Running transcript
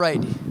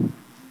Right.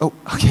 Oh,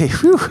 okay.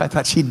 Whew, I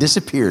thought she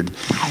disappeared.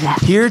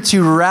 Here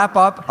to wrap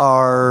up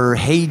our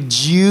Hey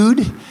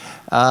Jude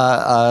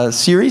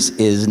series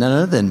is none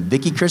other than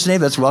Vicki Kirstenay.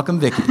 Let's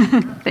welcome Vicki.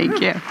 Thank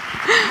you.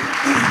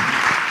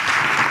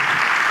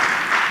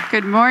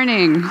 Good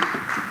morning.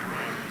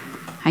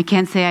 I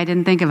can't say I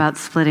didn't think about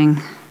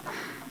splitting,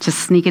 just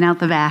sneaking out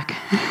the back.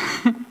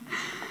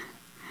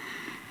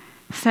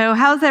 So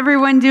how's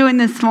everyone doing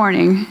this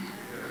morning?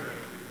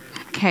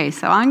 Okay,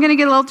 so I'm going to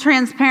get a little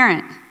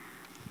transparent.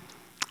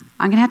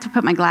 I'm going to have to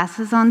put my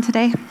glasses on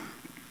today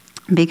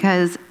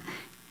because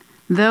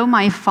though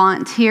my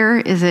font here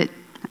is at,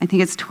 I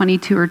think it's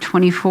 22 or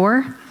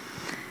 24,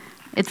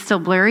 it's still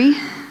blurry.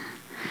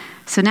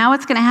 So now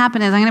what's going to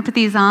happen is I'm going to put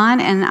these on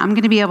and I'm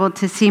going to be able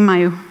to see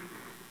my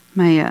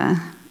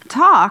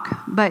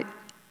talk, but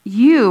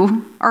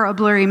you are a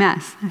blurry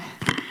mess.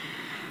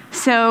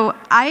 So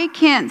I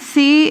can't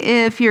see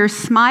if you're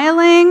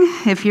smiling,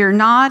 if you're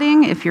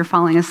nodding, if you're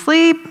falling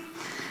asleep.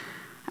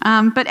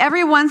 But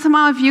every once in a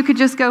while, if you could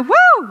just go,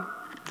 woo,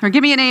 or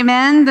give me an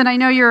amen, then I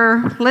know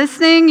you're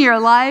listening, you're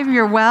alive,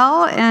 you're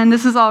well, and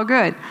this is all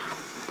good.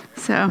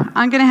 So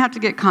I'm going to have to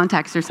get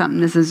contacts or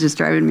something. This is just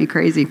driving me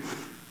crazy.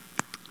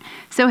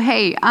 So,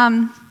 hey,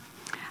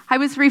 I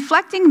was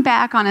reflecting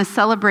back on a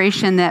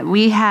celebration that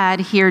we had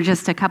here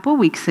just a couple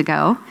weeks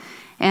ago,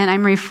 and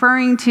I'm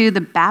referring to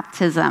the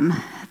baptism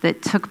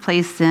that took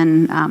place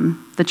in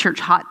the church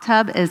hot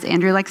tub, as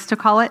Andrew likes to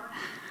call it,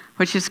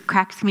 which just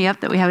cracks me up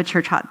that we have a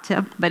church hot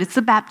tub, but it's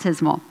a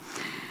baptismal.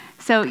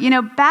 So,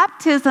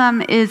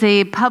 baptism is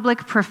a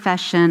public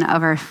profession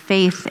of our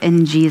faith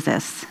in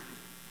Jesus.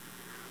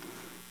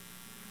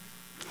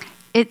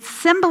 It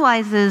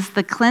symbolizes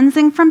the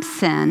cleansing from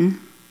sin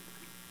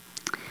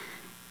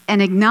and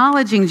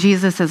acknowledging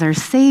Jesus as our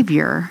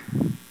Savior,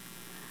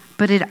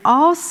 but it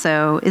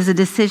also is a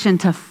decision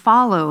to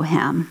follow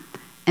Him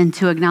and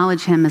to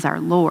acknowledge Him as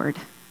our Lord.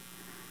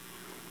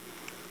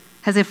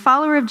 As a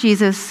follower of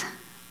Jesus,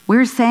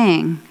 we're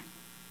saying,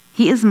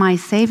 He is my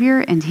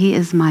Savior and He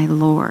is my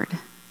Lord.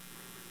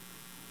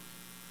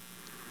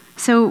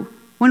 So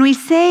when we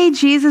say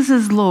Jesus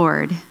is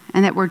Lord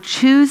and that we're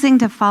choosing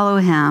to follow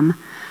Him,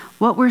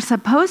 what we're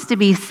supposed to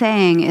be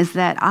saying is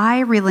that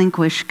I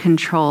relinquish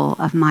control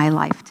of my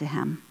life to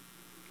Him.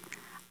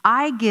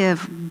 I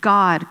give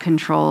God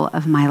control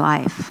of my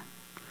life.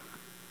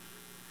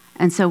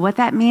 And so what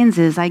that means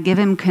is I give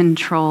Him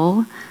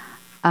control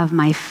of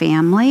my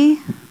family,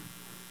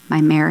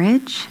 my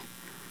marriage,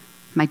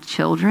 my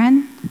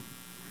children,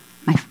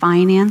 my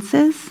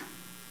finances,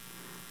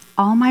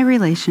 all my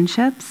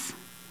relationships,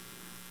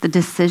 the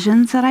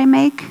decisions that I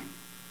make,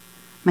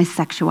 my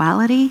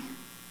sexuality,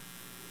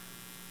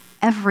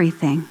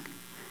 everything.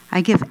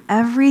 I give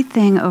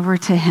everything over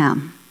to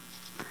Him.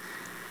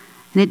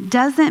 And it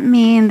doesn't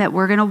mean that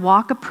we're going to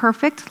walk a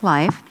perfect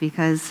life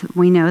because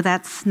we know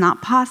that's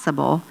not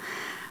possible,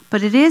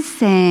 but it is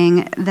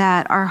saying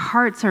that our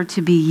hearts are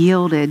to be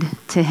yielded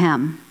to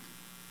Him.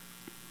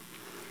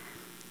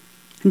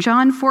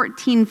 John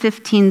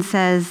 14:15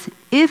 says,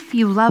 "If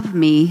you love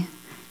me,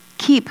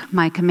 keep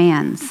my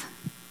commands."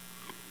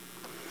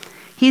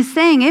 He's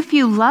saying, if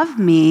you love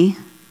me,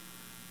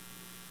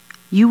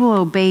 you will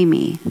obey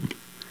me.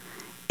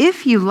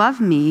 If you love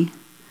me,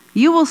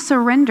 you will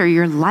surrender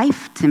your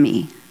life to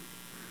me.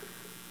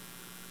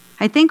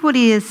 I think what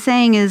he is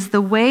saying is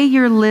the way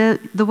you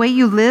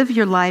live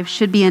your life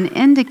should be an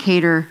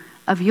indicator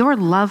of your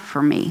love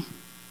for me.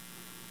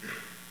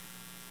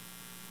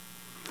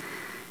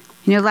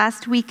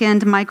 Last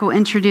weekend, Michael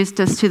introduced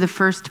us to the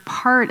first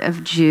part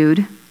of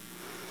Jude,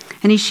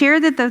 and he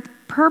shared that the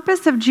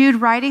purpose of Jude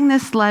writing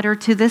this letter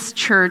to this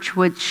church,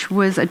 which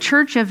was a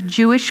church of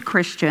Jewish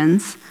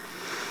Christians,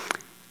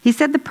 he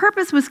said the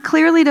purpose was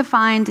clearly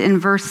defined in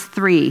verse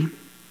 3,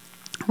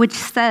 which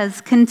says,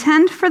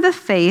 "Contend for the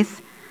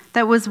faith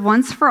that was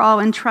once for all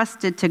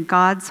entrusted to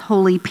God's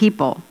holy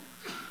people."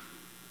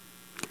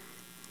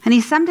 And he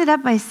summed it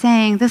up by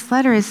saying, this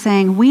letter is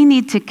saying we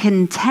need to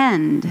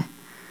contend.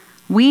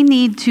 We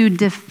need to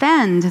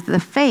defend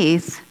the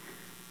faith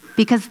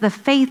because the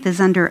faith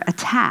is under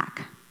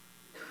attack.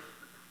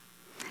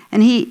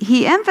 And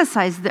he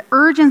emphasized the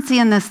urgency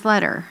in this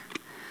letter.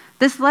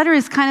 This letter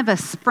is kind of a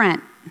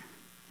sprint.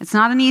 It's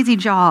not an easy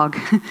jog.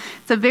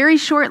 It's a very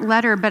short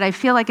letter, but I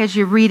feel like as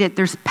you read it,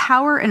 there's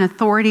power and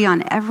authority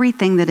on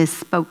everything that is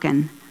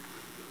spoken.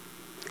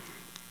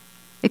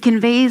 It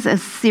conveys a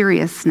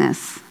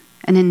seriousness,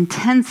 an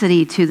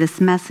intensity to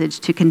this message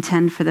to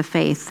contend for the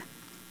faith.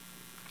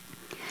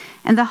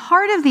 And the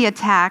heart of the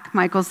attack,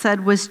 Michael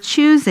said, was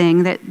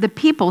choosing that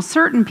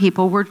certain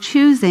people were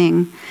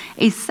choosing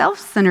a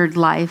self-centered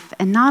life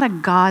and not a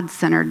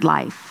God-centered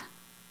life.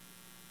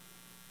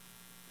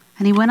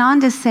 And he went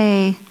on to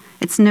say,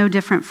 it's no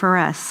different for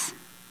us.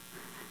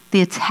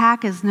 The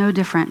attack is no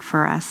different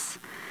for us.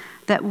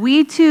 That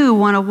we too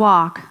want to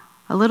walk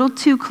a little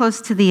too close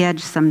to the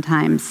edge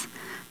sometimes,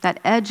 that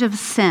edge of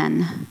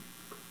sin,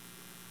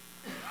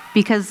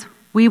 because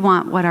we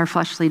want what our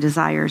fleshly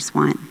desires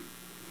want.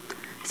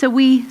 So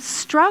we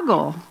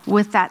struggle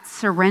with that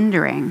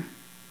surrendering.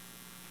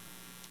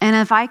 And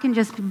if I can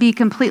just be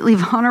completely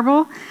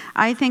vulnerable,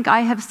 I think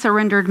I have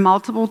surrendered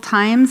multiple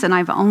times and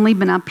I've only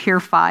been up here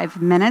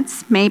 5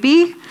 minutes,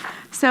 maybe.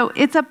 So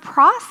it's a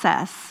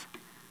process.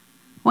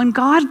 When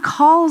God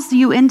calls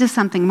you into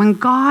something, when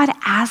God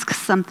asks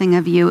something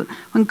of you,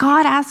 when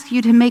God asks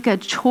you to make a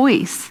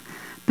choice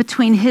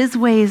between his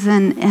ways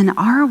and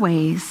our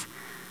ways,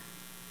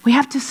 we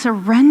have to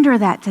surrender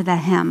that to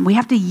him. We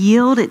have to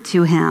yield it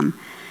to him.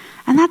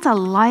 And that's a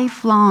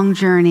lifelong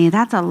journey.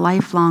 That's a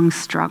lifelong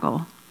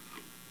struggle.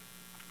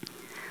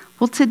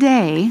 Well,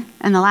 today,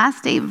 in the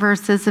last 8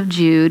 verses of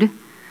Jude,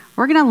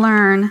 we're going to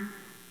learn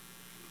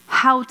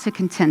how to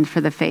contend for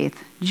the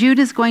faith. Jude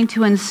is going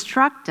to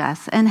instruct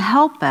us and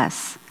help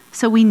us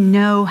so we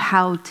know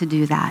how to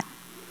do that.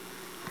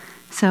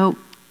 So,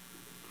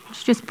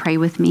 just pray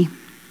with me.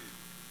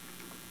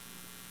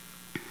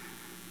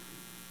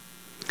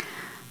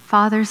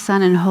 Father,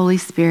 Son, and Holy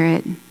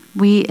Spirit,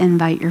 we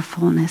invite your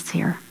fullness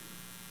here.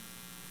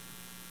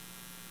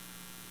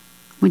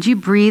 Would you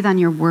breathe on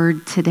your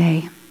word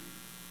today?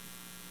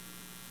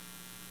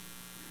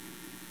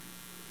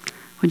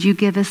 Would you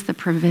give us the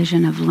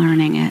provision of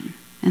learning it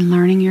and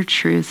learning your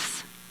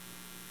truths?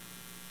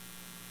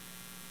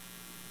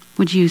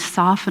 Would you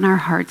soften our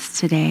hearts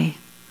today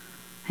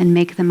and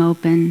make them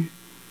open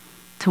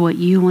to what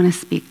you want to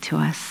speak to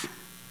us?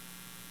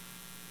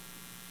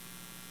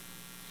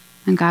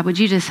 And God, would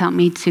you just help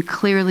me to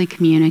clearly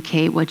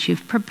communicate what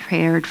you've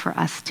prepared for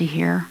us to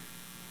hear?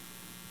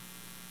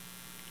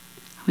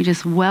 We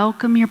just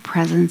welcome your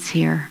presence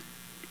here.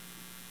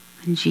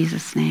 In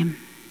Jesus' name,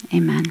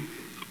 amen.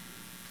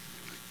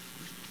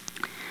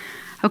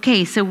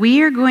 Okay, so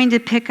we are going to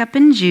pick up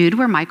in Jude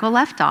where Michael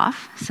left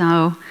off.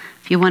 So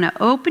if you want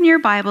to open your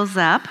Bibles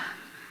up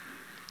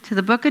to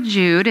the book of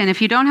Jude, and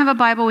if you don't have a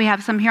Bible, we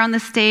have some here on the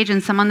stage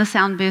and some on the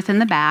sound booth in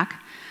the back.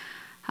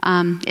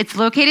 It's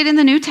located in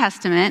the New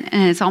Testament,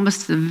 and it's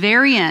almost the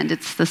very end.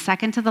 It's the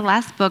second to the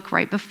last book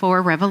right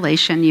before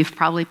Revelation. You've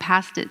probably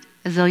passed it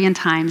a zillion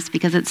times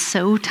because it's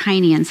so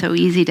tiny and so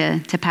easy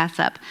to pass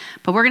up.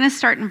 But we're going to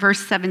start in verse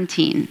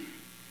 17.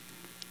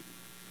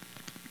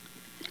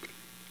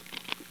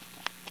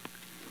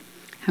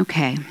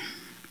 Okay.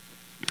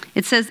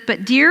 It says,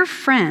 "But dear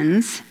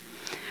friends,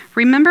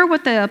 remember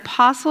what the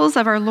apostles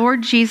of our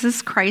Lord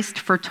Jesus Christ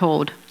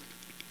foretold.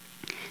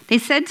 They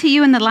said to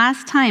you in the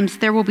last times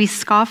there will be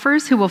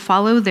scoffers who will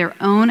follow their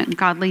own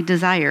godly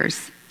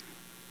desires.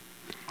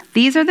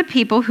 These are the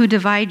people who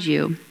divide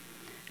you,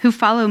 who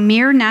follow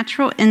mere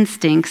natural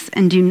instincts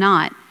and do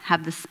not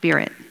have the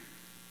Spirit."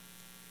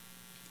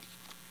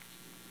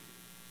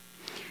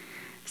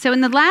 So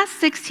in the last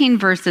 16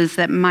 verses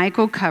that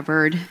Michael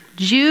covered,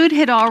 Jude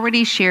had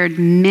already shared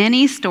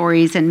many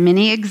stories and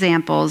many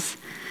examples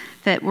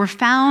that were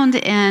found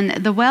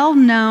in the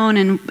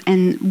well-known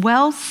and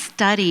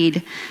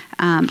well-studied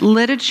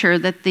literature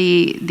that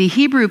the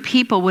Hebrew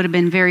people would have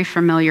been very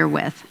familiar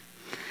with,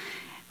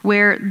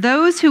 where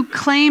those who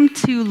claimed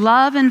to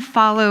love and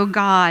follow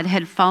God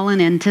had fallen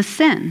into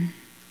sin.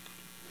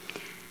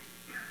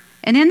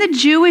 And in the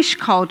Jewish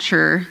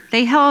culture,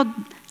 they held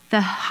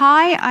the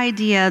high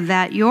idea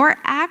that your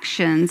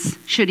actions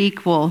should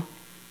equal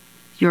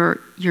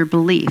your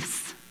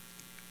beliefs.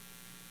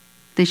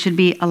 They should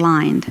be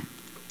aligned.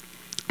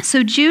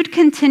 So Jude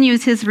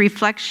continues his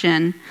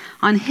reflection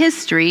on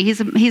history. He's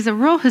a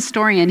real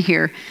historian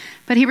here,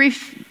 but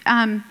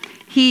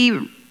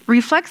he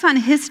reflects on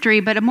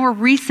history, but a more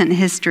recent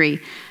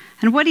history.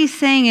 And what he's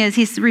saying is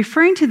he's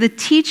referring to the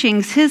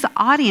teachings his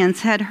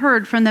audience had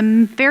heard from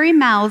the very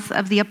mouths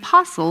of the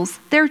apostles,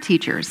 their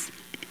teachers.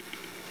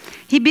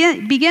 He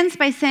begins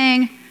by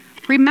saying,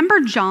 remember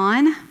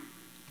John?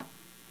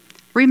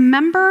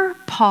 Remember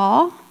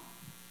Paul?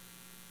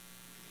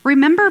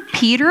 Remember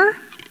Peter?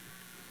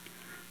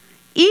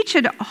 Each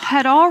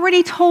had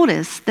already told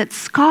us that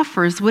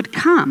scoffers would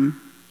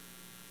come.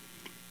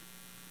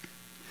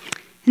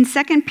 In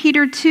 2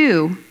 Peter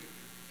 2,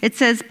 it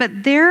says,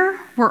 "But there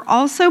were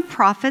also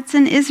prophets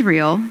in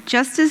Israel,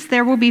 just as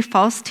there will be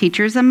false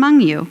teachers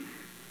among you.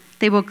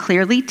 They will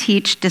clearly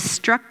teach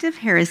destructive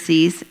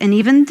heresies and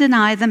even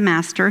deny the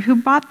master who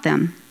bought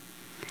them.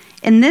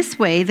 In this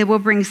way, they will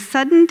bring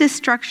sudden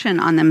destruction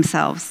on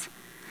themselves.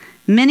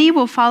 Many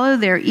will follow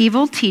their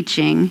evil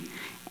teaching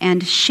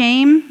and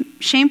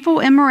shameful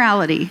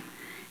immorality.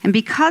 And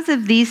because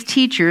of these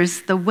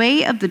teachers, the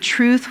way of the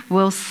truth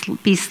will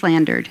be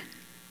slandered."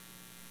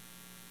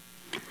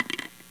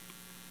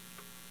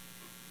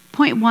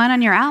 Point 1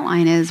 on your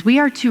outline is we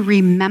are to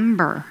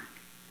remember.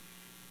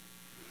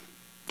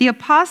 The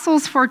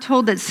apostles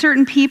foretold that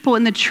certain people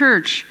in the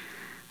church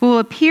will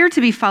appear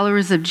to be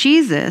followers of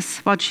Jesus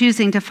while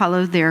choosing to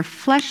follow their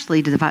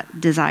fleshly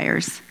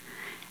desires.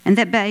 And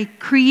that by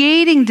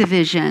creating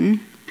division,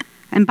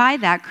 and by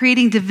that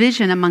creating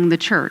division among the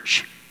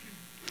church.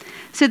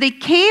 So they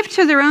cave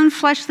to their own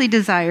fleshly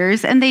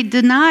desires and they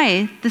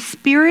deny the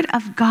Spirit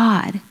of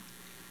God,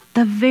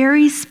 the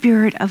very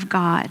Spirit of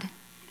God.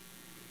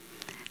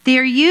 They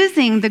are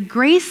using the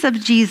grace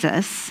of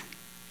Jesus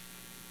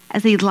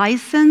as a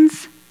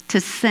license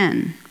to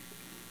sin.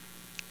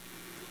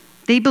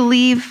 They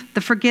believe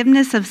the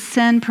forgiveness of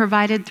sin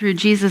provided through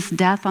Jesus'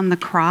 death on the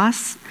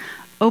cross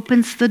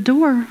opens the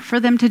door for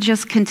them to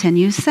just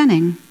continue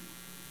sinning.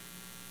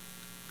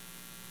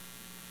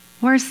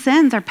 Where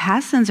sins, our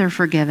past sins are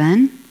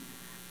forgiven,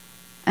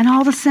 and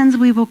all the sins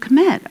we will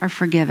commit are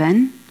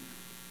forgiven,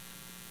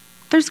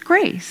 there's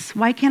grace.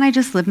 Why can't I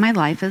just live my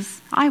life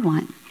as I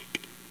want?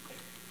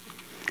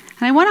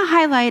 And I want to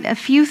highlight a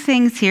few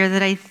things here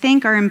that I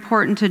think are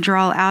important to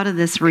draw out of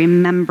this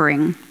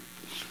remembering.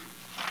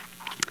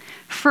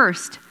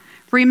 First,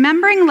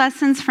 remembering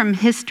lessons from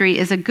history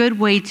is a good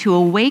way to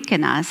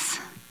awaken us,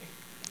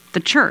 the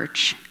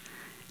church,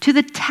 to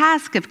the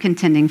task of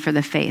contending for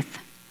the faith.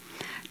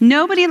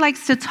 Nobody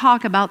likes to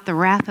talk about the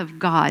wrath of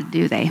God,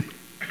 do they?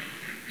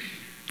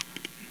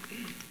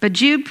 But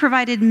Jude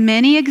provided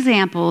many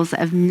examples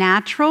of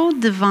natural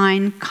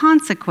divine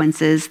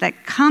consequences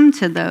that come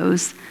to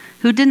those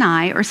who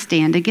deny or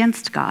stand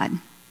against God.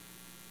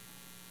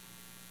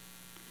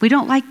 We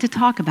don't like to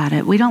talk about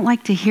it. We don't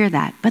like to hear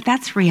that, but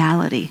that's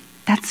reality.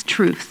 That's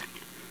truth.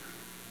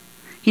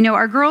 You know,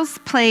 our girls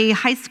play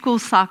high school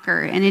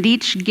soccer, and at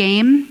each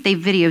game, they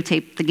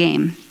videotape the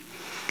game.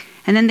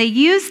 And then they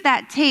use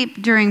that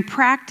tape during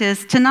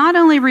practice to not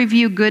only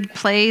review good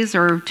plays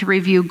or to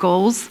review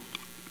goals,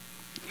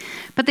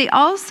 but they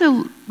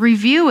also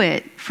review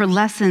it for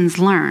lessons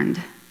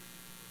learned.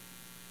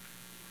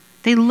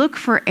 They look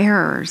for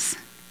errors.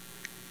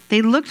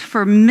 They looked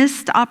for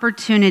missed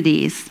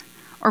opportunities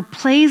or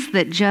plays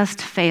that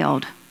just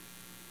failed.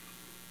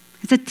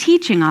 It's a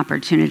teaching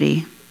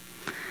opportunity.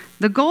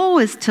 The goal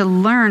is to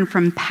learn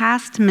from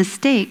past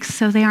mistakes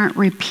so they aren't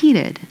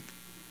repeated.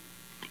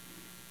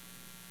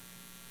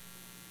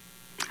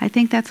 I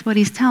think that's what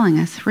he's telling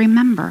us.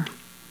 Remember.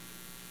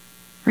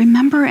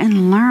 Remember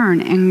and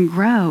learn and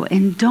grow,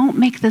 and don't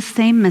make the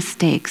same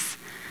mistakes.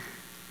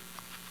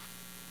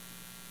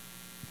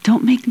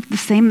 Don't make the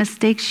same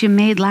mistakes you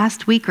made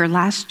last week or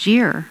last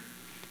year.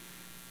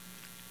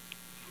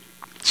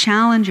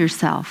 Challenge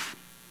yourself.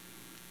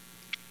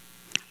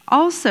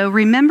 Also,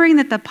 remembering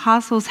that the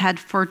apostles had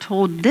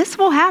foretold this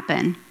will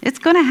happen, it's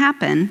going to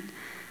happen,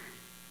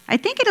 I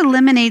think it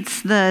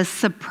eliminates the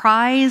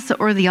surprise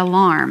or the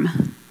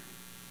alarm.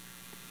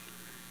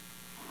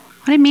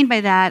 What I mean by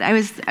that, I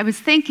was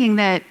thinking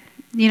that,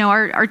 you know,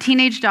 our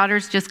teenage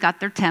daughters just got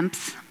their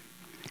temps.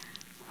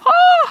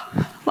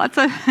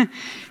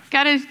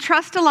 Got to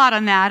trust a lot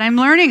on that. I'm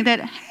learning that,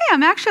 hey,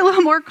 I'm actually a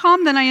little more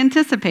calm than I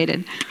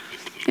anticipated.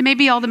 It may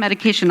be all the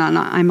medication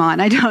I'm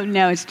on. I don't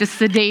know. It's just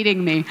sedating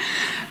me.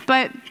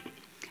 But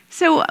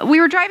so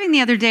we were driving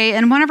the other day,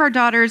 and one of our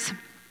daughters,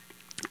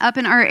 up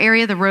in our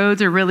area, the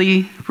roads are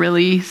really,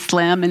 really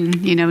slim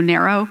and, you know,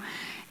 narrow.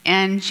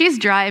 And she's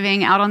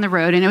driving out on the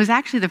road, and it was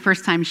actually the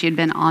first time she had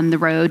been on the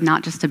road,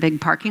 not just a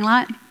big parking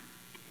lot.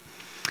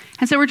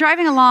 And so we're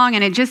driving along,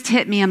 and it just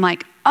hit me. I'm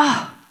like,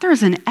 oh,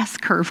 there's an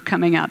S-curve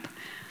coming up.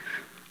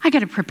 I got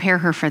to prepare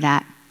her for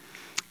that.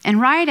 And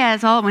right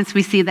as all at once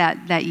we see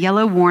that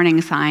yellow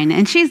warning sign,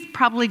 and she's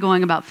probably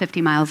going about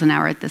 50 miles an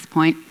hour at this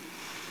point.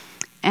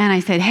 And I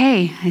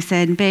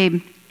said,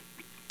 babe,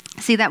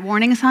 see that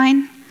warning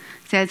sign?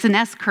 I said, it's an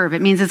S-curve.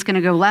 It means it's going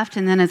to go left,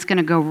 and then it's going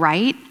to go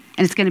right.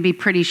 And it's going to be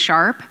pretty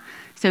sharp,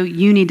 so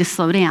you need to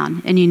slow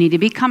down, and you need to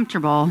be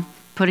comfortable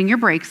putting your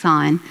brakes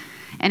on.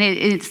 And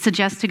it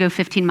suggests to go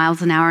 15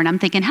 miles an hour, and I'm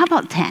thinking, how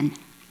about 10?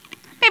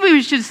 Maybe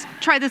we should just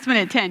try this one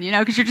at 10, you know,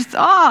 because you're just,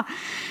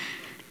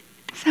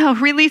 So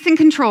release and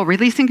control,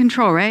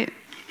 right?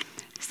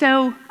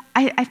 So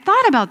I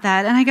thought about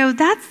that, and I go,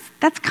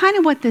 that's kind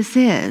of what this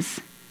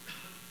is.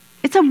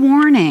 It's a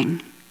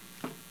warning.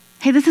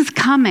 Hey, this is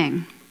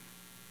coming.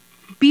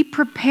 Be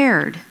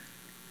prepared.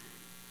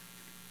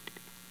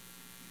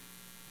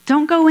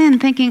 Don't go in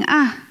thinking,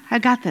 I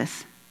got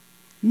this.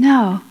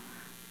 No,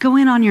 go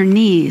in on your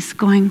knees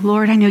going,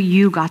 Lord, I know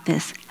you got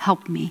this.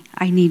 Help me.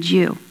 I need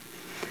you.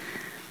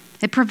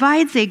 It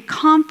provides a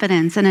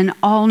confidence in an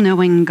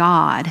all-knowing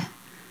God,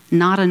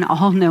 not an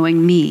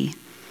all-knowing me.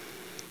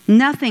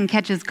 Nothing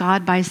catches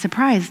God by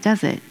surprise,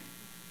 does it?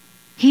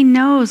 He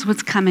knows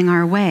what's coming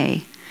our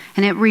way,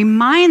 and it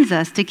reminds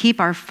us to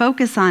keep our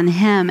focus on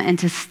him and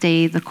to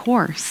stay the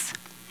course.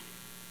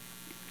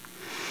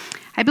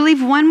 I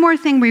believe one more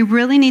thing we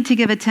really need to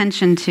give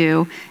attention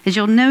to is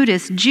you'll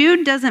notice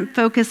Jude doesn't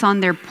focus on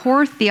their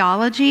poor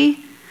theology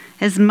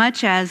as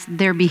much as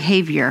their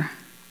behavior.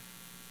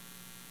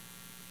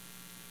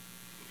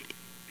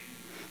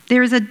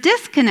 There's a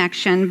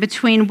disconnection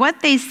between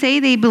what they say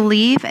they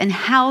believe and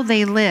how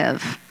they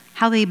live,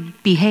 how they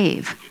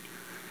behave.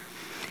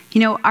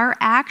 You know, our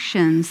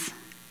actions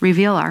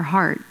reveal our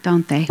heart,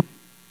 don't they?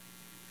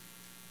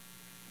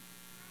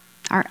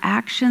 Our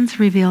actions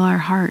reveal our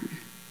heart.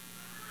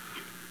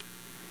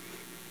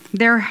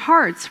 Their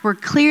hearts were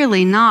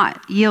clearly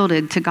not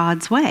yielded to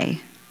God's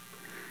way.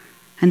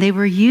 And they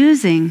were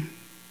using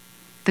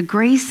the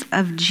grace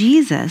of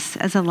Jesus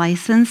as a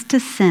license to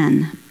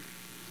sin.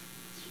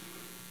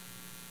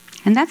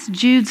 And that's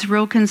Jude's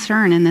real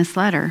concern in this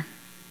letter.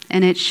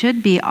 And it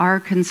should be our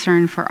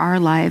concern for our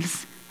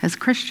lives as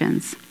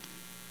Christians.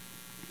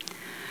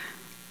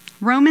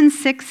 Romans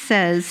 6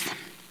 says,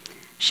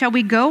 "Shall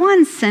we go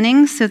on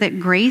sinning so that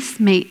grace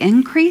may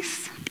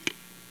increase?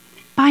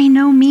 By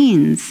no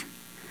means.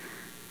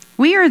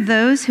 We are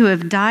those who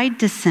have died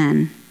to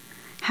sin.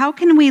 How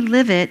can we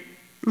live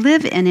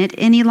in it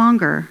any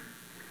longer?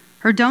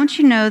 Or don't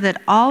you know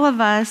that all of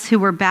us who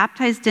were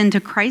baptized into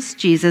Christ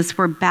Jesus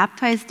were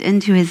baptized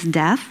into his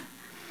death?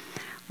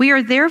 We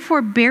are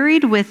therefore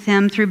buried with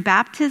him through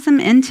baptism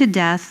into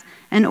death,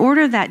 in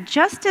order that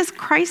just as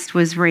Christ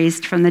was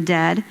raised from the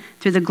dead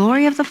through the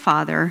glory of the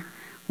Father,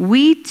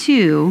 we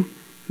too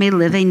may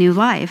live a new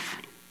life."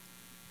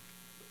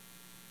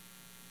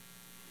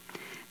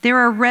 There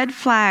are red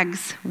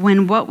flags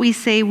when what we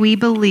say we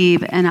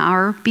believe and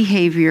our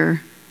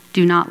behavior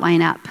do not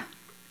line up.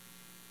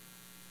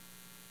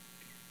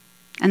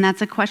 And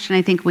that's a question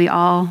I think we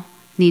all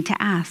need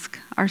to ask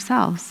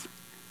ourselves.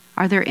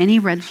 Are there any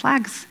red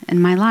flags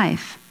in my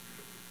life?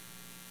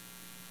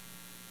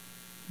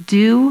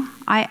 Do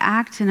I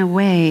act in a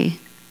way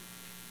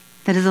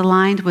that is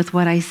aligned with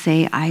what I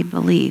say I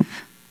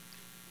believe?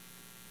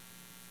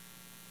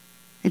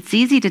 It's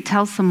easy to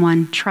tell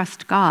someone,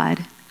 trust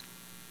God,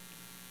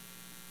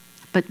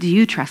 but do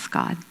you trust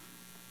God?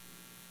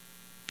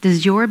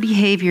 Does your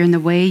behavior and the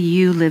way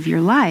you live your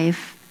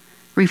life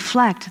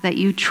reflect that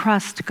you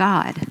trust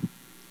God?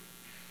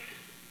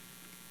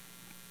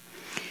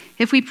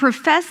 If we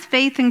profess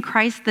faith in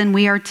Christ, then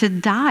we are to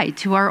die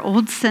to our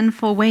old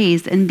sinful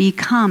ways and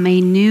become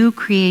a new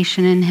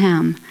creation in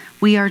him.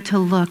 We are to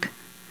look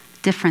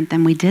different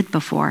than we did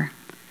before.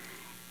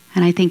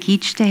 And I think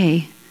each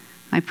day,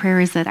 my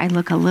prayer is that I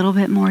look a little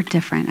bit more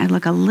different. I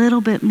look a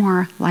little bit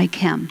more like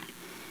him.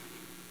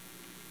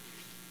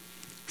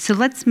 So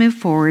let's move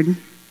forward.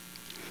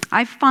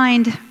 I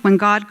find when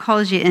God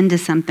calls you into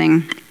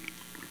something,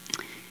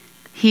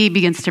 he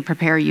begins to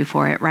prepare you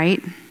for it,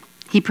 right?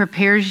 He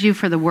prepares you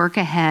for the work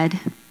ahead.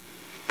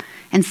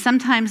 And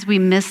sometimes we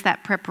miss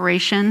that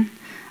preparation.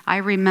 I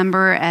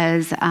remember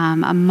as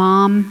a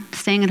mom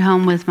staying at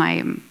home with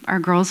our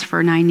girls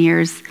for 9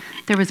 years,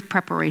 there was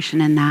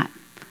preparation in that.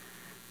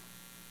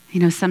 You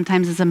know,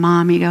 sometimes as a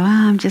mom, you go,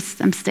 I'm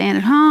staying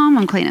at home,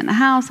 I'm cleaning the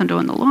house, I'm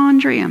doing the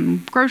laundry,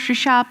 I'm grocery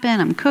shopping,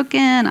 I'm cooking,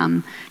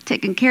 I'm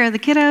taking care of the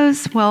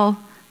kiddos. Well,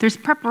 there's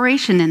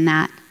preparation in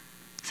that.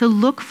 So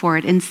look for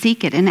it and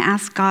seek it and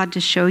ask God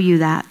to show you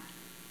that.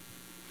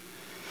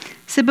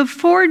 So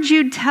before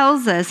Jude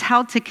tells us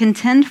how to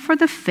contend for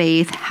the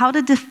faith, how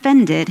to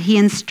defend it, he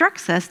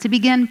instructs us to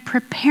begin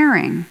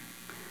preparing.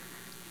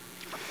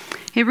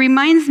 It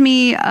reminds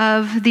me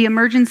of the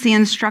emergency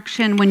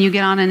instruction when you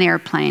get on an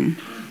airplane.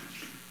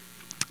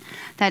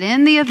 That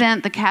in the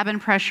event the cabin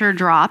pressure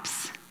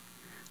drops,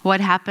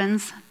 what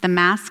happens? The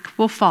mask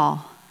will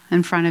fall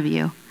in front of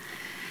you.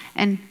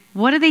 And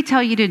what do they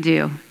tell you to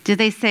do? Do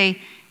they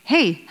say,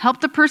 hey,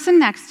 help the person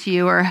next to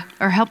you or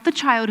help the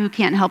child who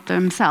can't help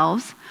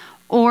themselves?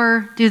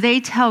 Or do they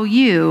tell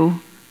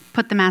you,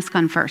 put the mask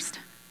on first?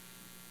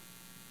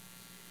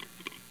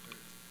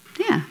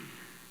 Yeah.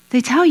 They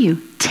tell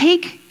you,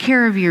 take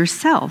care of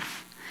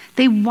yourself.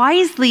 They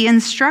wisely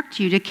instruct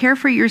you to care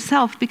for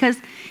yourself because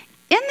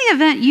in the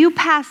event you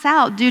pass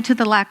out due to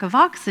the lack of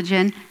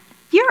oxygen,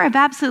 you're of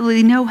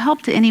absolutely no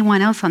help to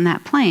anyone else on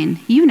that plane.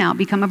 You now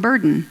become a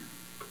burden.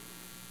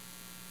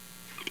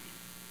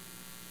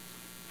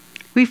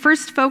 We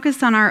first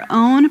focus on our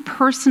own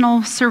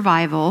personal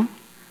survival,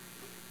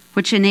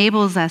 which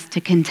enables us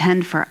to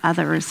contend for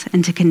others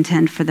and to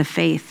contend for the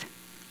faith.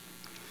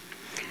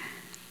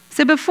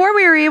 So before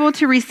we are able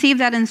to receive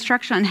that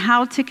instruction on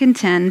how to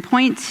contend,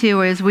 point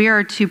 2 is we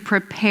are to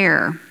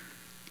prepare.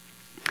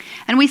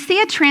 And we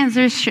see a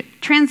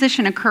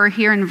transition occur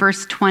here in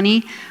verse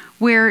 20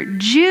 where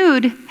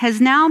Jude has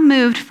now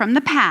moved from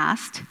the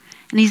past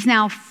and he's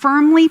now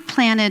firmly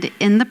planted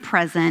in the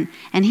present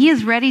and he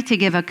is ready to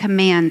give a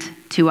command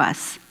to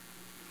us.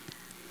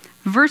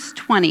 Verse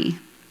 20,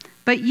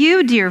 "But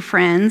you, dear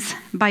friends,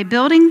 by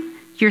building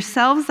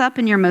yourselves up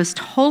in your most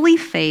holy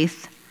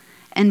faith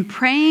and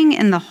praying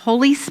in the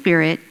Holy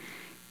Spirit,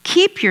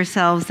 keep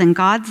yourselves in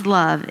God's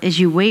love as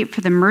you wait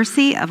for the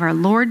mercy of our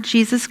Lord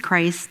Jesus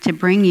Christ to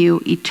bring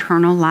you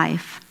eternal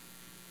life."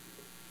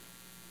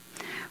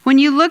 When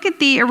you look at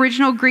the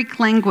original Greek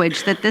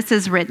language that this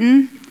is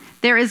written,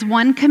 there is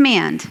one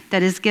command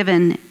that is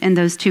given in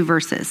those 2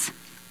 verses.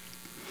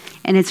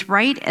 And it's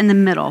right in the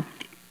middle.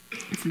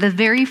 It's the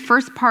very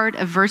first part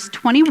of verse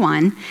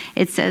 21.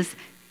 It says,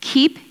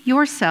 keep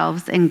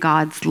yourselves in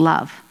God's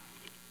love.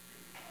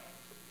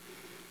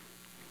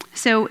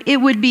 So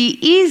it would be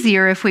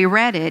easier if we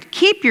read it,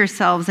 keep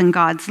yourselves in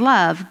God's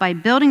love by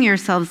building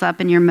yourselves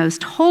up in your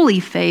most holy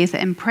faith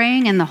and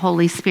praying in the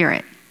Holy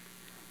Spirit.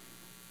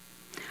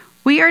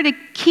 We are to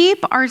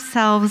keep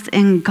ourselves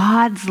in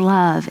God's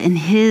love, in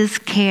his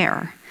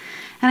care.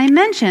 And I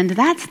mentioned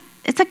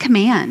it's a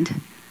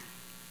command.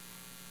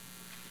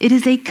 It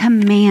is a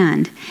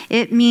command.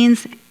 It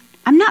means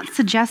I'm not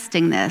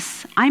suggesting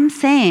this. I'm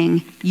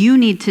saying you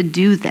need to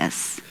do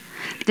this.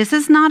 This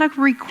is not a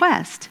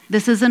request.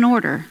 This is an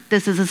order.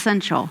 This is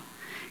essential.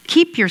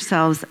 Keep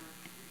yourselves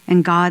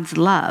in God's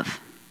love.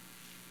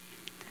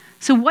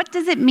 So what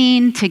does it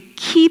mean to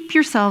keep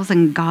yourselves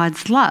in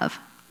God's love?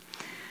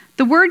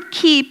 The word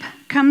keep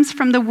comes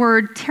from the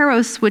word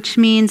teros, which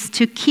means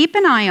to keep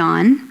an eye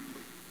on,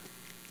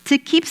 to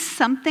keep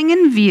something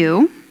in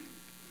view,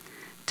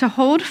 to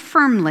hold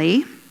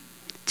firmly,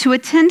 to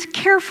attend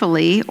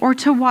carefully, or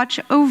to watch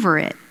over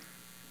it.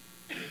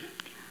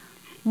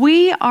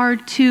 We are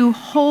to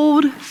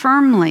hold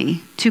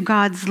firmly to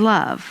God's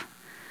love.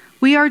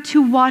 We are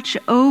to watch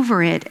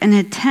over it and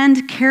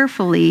attend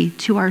carefully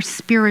to our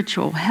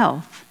spiritual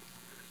health.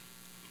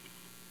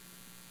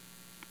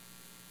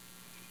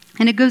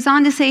 And it goes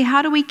on to say,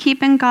 how do we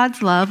keep in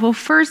God's love? Well,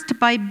 first,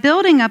 by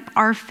building up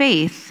our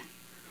faith.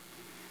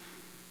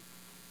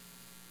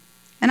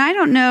 And I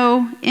don't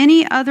know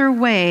any other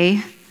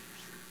way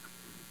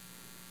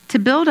to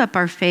build up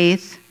our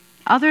faith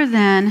other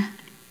than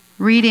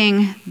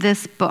reading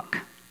this book,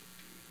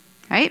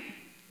 right?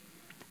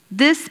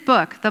 This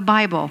book, the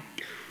Bible,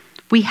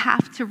 we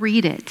have to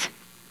read it.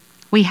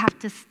 We have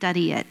to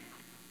study it.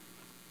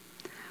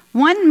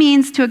 One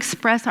means to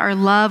express our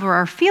love or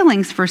our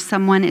feelings for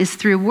someone is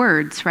through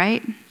words,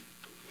 right?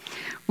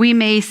 We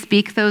may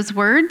speak those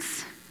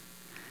words.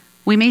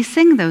 We may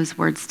sing those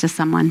words to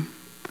someone.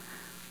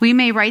 We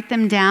may write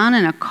them down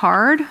in a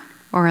card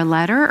or a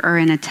letter or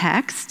in a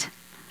text.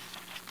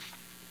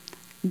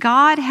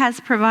 God has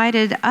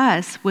provided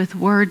us with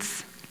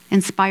words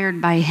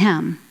inspired by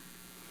Him.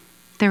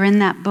 They're in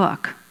that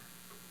book.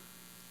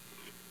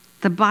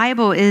 The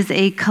Bible is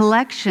a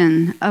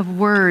collection of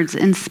words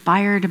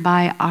inspired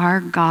by our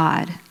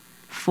God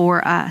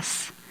for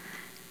us.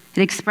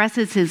 It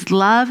expresses His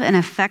love and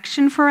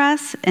affection for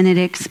us, and it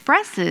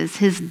expresses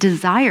His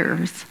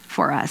desires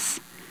for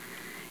us.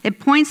 It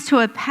points to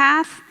a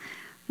path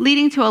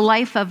leading to a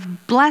life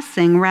of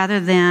blessing rather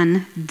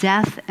than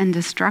death and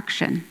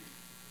destruction.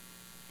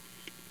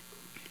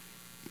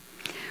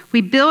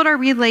 We build our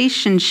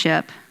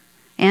relationship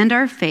and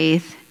our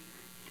faith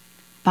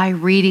by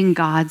reading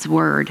God's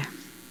word.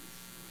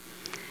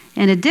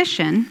 In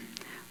addition,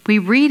 we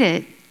read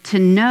it to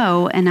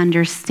know and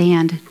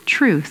understand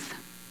truth.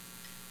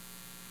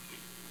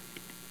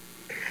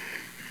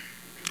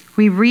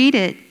 We read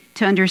it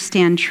to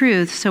understand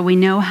truth so we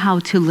know how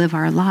to live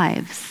our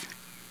lives.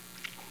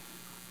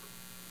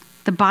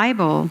 The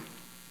Bible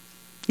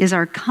is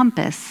our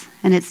compass,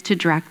 and it's to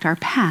direct our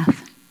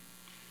path.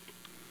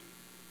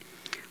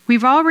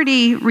 We've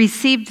already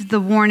received the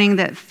warning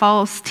that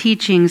false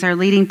teachings are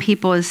leading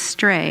people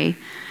astray,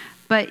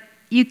 but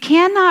you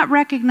cannot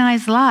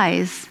recognize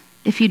lies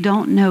if you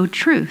don't know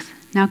truth.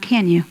 Now,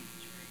 can you?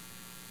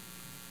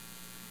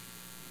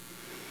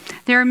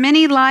 There are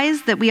many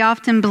lies that we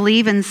often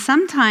believe, and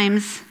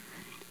sometimes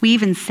we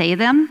even say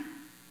them.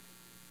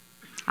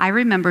 I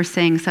remember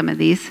saying some of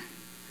these.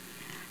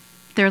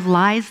 They're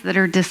lies that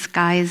are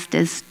disguised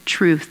as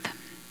truth.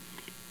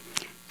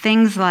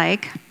 Things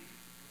like,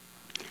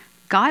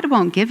 God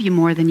won't give you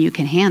more than you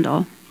can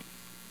handle.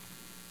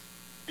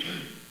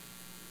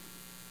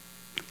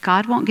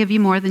 God won't give you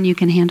more than you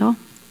can handle.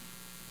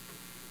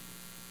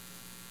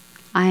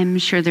 I'm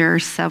sure there are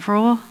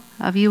several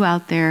of you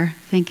out there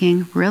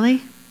thinking,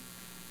 really?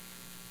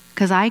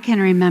 Because I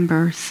can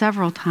remember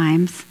several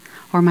times,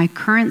 or my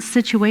current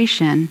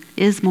situation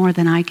is more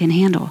than I can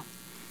handle.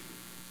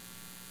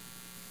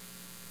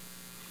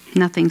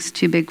 Nothing's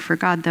too big for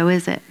God, though,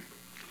 is it?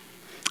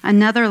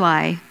 Another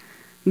lie.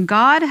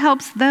 God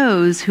helps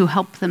those who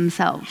help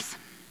themselves.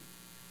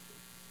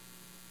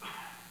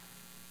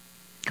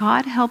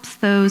 God helps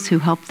those who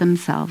help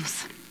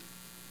themselves.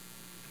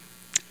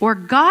 Or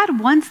God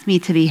wants me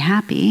to be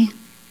happy.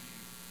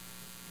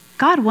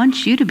 God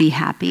wants you to be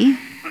happy.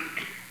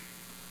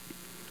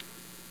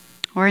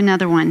 Or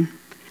another one,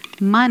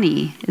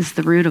 money is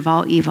the root of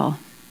all evil.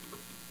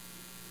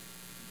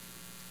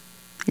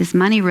 Is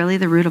money really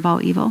the root of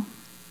all evil?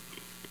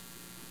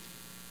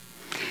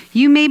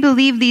 You may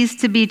believe these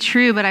to be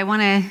true, but I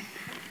want to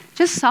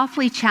just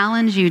softly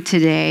challenge you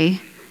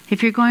today.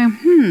 If you're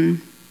going,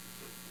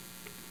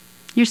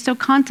 you're still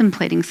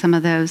contemplating some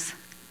of those.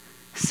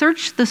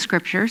 Search the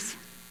scriptures.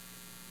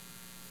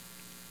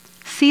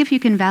 See if you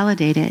can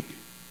validate it.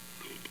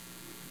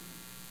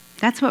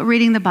 That's what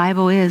reading the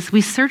Bible is.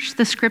 We search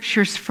the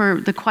scriptures for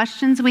the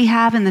questions we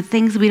have and the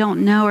things we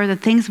don't know or the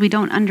things we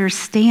don't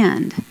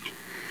understand.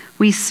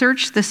 We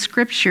search the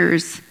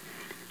scriptures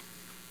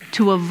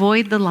to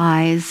avoid the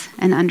lies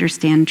and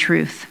understand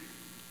truth.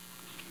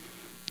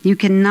 You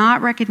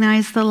cannot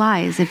recognize the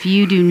lies if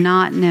you do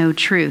not know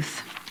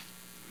truth.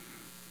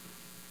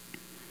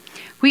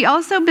 We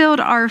also build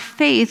our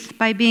faith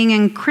by being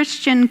in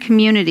Christian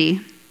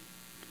community.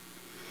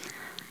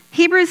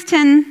 Hebrews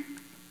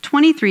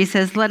 10:23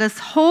 says, "Let us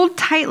hold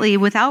tightly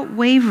without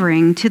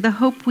wavering to the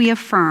hope we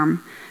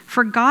affirm,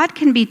 for God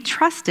can be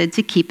trusted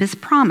to keep His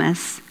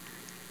promise.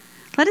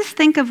 Let us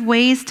think of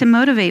ways to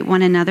motivate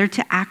one another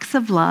to acts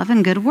of love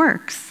and good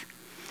works.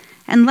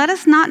 And let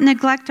us not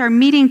neglect our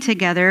meeting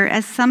together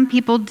as some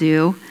people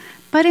do,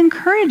 but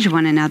encourage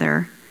one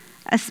another,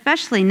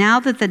 especially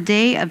now that the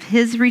day of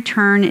His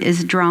return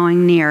is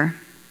drawing near."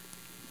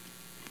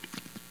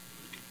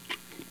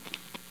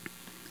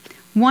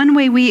 One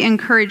way we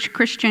encourage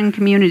Christian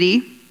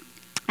community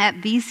at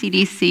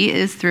VCDC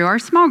is through our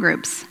small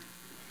groups.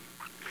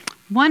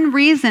 One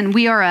reason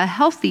we are a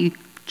healthy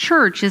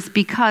church is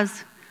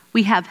because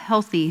we have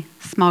healthy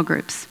small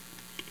groups.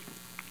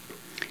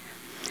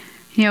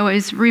 I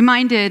was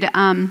reminded,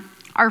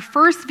 our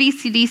first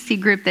VCDC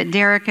group that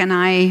Derek and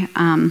I,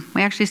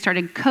 we actually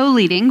started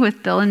co-leading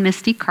with Bill and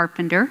Misty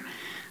Carpenter.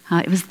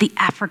 It was the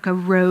Africa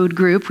Road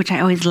group, which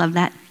I always love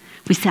that.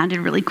 We sounded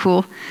really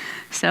cool.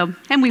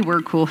 And we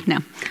were cool. No.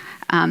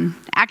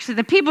 Actually,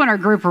 the people in our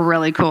group were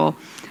really cool.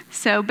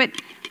 But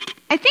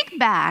I think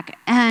back,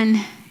 and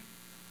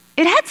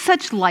it had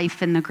such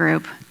life in the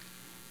group.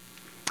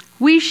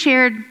 We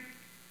shared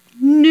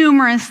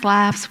numerous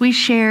laughs. We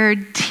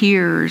shared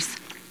tears.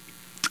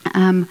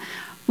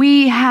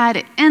 We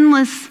had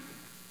endless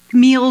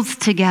meals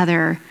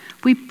together.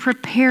 We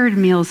prepared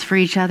meals for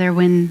each other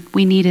when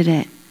we needed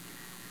it.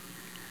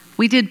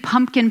 We did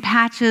pumpkin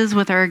patches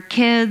with our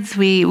kids.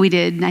 We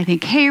did, I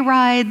think, hay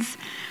rides.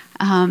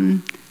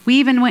 We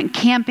even went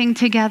camping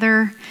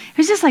together. It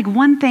was just like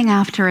one thing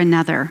after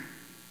another.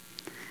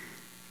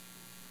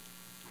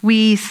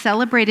 We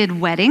celebrated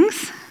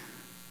weddings.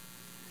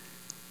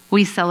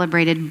 We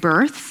celebrated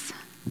births.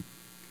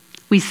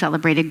 We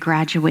celebrated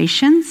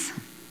graduations.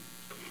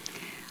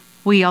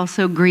 We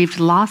also grieved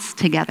loss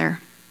together.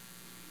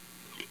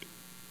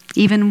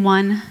 Even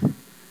one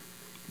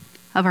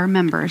of our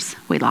members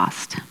we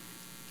lost.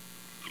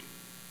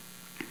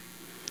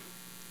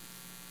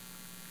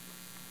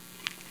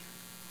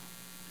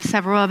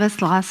 Several of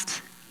us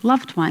lost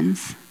loved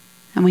ones,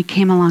 and we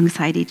came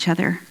alongside each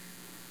other.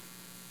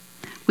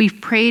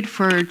 We've prayed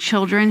for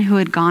children who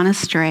had gone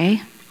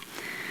astray.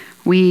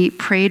 We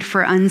prayed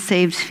for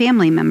unsaved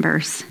family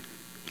members.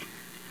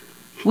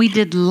 We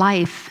did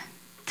life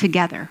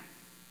together.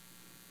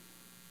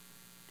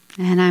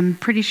 And I'm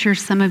pretty sure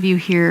some of you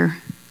here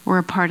were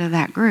a part of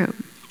that group.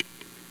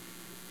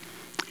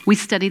 We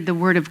studied the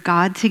Word of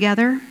God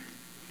together,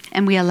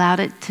 and we allowed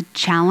it to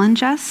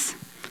challenge us,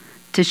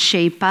 to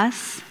shape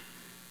us,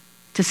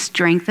 to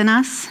strengthen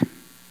us.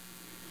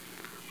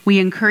 We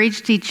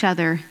encouraged each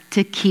other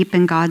to keep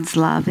in God's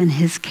love and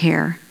His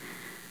care.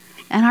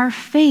 And our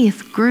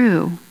faith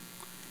grew.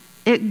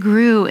 It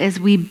grew as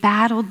we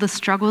battled the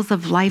struggles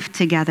of life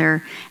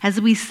together, as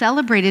we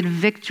celebrated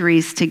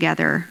victories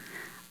together.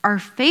 Our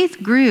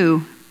faith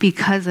grew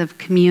because of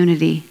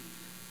community.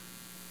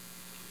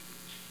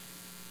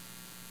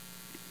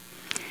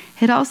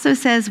 It also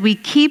says we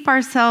keep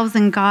ourselves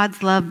in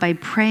God's love by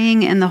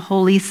praying in the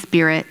Holy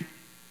Spirit.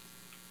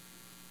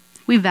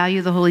 We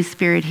value the Holy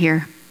Spirit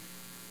here.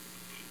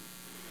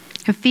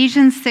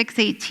 Ephesians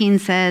 6:18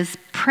 says,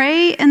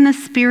 "Pray in the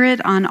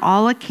Spirit on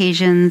all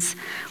occasions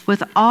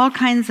with all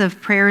kinds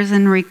of prayers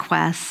and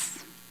requests."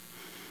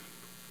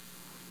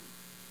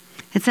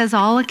 It says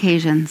all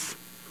occasions.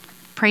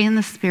 Pray in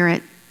the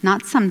Spirit,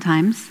 not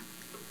sometimes,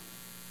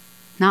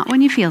 not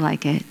when you feel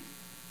like it.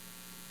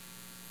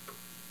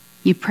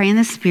 You pray in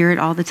the Spirit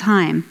all the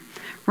time.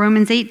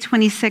 Romans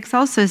 8:26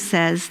 also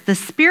says, "The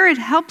Spirit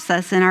helps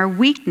us in our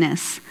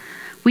weakness.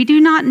 We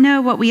do not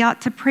know what we ought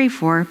to pray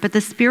for, but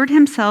the Spirit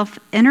Himself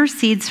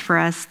intercedes for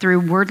us through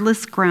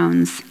wordless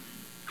groans."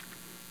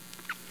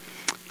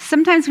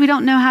 Sometimes we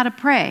don't know how to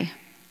pray,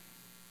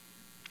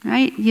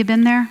 right? You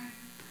been there?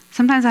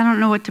 Sometimes I don't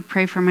know what to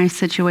pray for my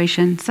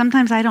situation.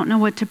 Sometimes I don't know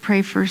what to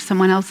pray for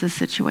someone else's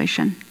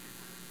situation.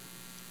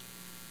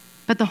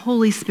 But the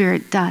Holy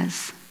Spirit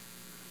does.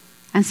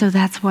 And so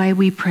that's why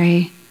we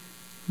pray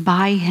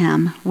by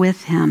Him,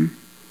 with Him.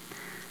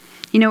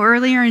 You know,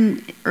 early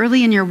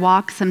in your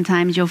walk,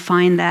 sometimes you'll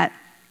find that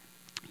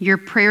your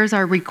prayers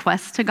are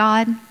requests to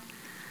God.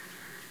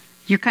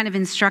 You're kind of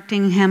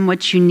instructing Him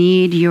what you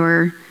need.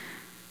 You're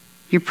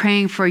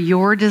praying for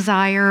your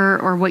desire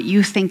or what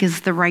you think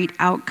is the right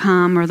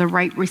outcome or the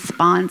right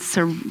response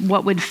or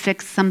what would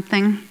fix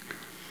something.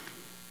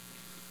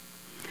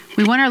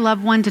 We want our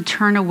loved one to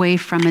turn away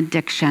from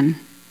addiction.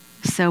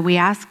 So we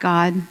ask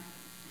God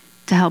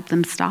to help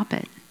them stop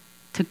it,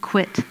 to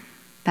quit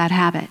that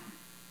habit.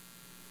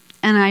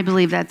 And I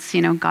believe that's,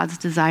 God's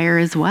desire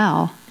as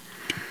well.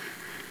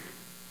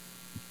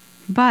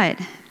 But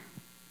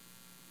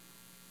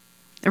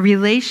a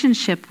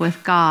relationship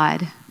with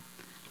God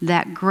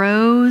that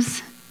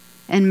grows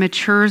and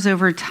matures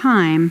over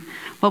time,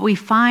 what we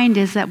find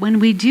is that when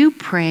we do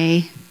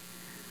pray,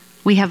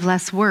 we have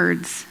less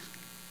words.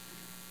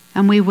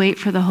 And we wait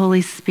for the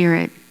Holy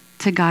Spirit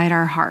to guide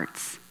our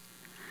hearts.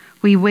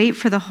 We wait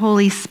for the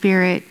Holy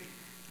Spirit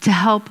to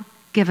help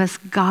give us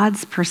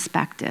God's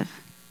perspective,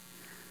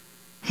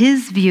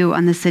 His view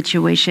on the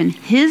situation,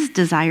 His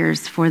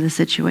desires for the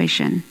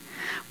situation.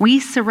 We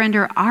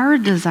surrender our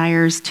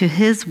desires to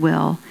His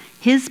will,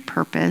 His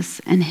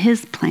purpose, and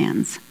His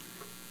plans.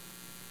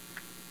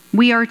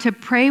 We are to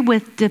pray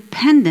with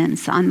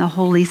dependence on the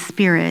Holy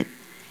Spirit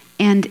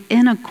and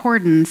in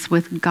accordance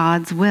with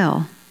God's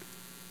will.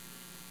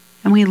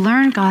 And we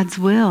learn God's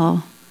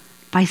will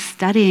by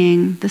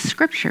studying the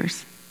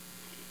Scriptures.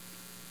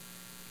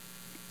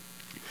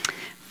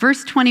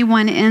 Verse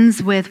 21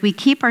 ends with, we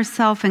keep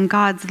ourselves in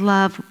God's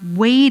love,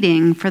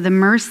 waiting for the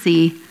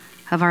mercy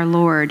of our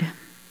Lord.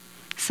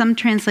 Some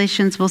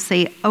translations will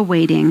say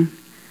awaiting.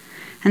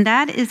 And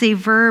that is a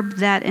verb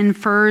that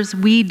infers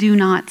we do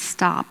not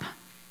stop.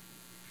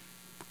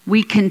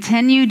 We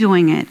continue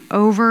doing it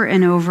over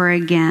and over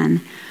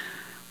again.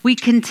 We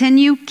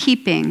continue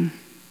keeping.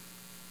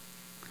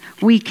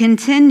 We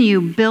continue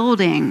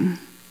building.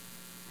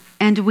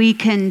 And we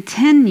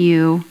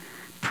continue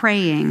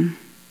praying.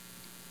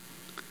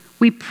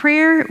 We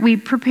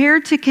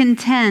prepare to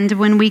contend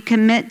when we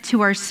commit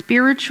to our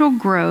spiritual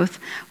growth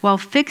while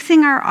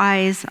fixing our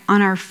eyes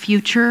on our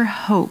future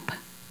hope,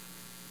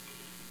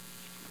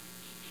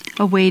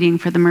 awaiting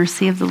for the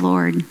mercy of the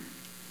Lord.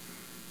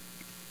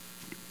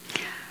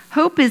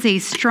 Hope is a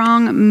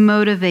strong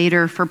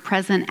motivator for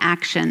present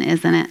action,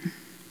 isn't it?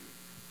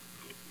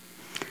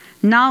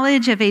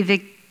 Knowledge of a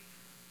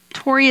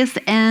victorious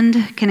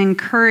end can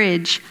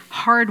encourage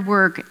hard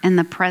work in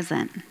the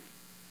present.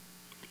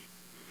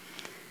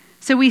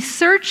 So we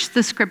search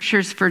the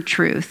scriptures for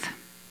truth.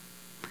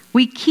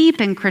 We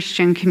keep in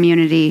Christian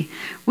community.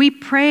 We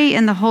pray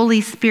in the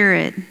Holy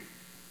Spirit.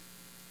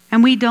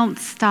 And we don't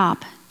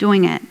stop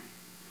doing it.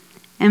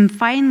 And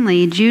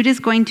finally, Jude is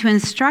going to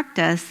instruct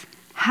us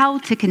how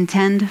to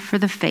contend for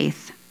the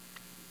faith.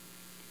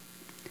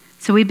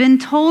 So we've been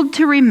told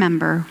to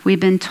remember. We've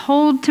been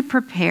told to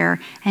prepare.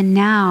 And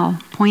now,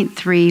 point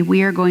 3,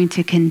 we are going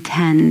to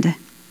contend.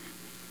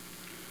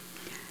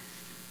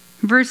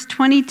 Verse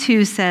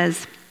 22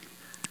 says,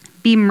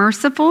 be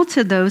merciful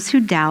to those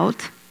who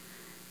doubt.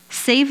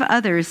 Save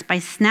others by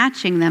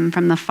snatching them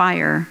from the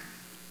fire.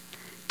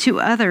 To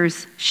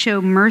others,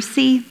 show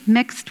mercy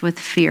mixed with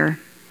fear,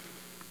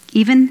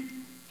 even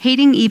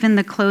hating even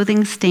the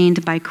clothing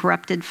stained by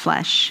corrupted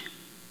flesh.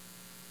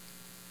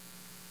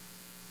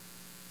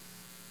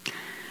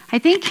 I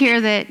think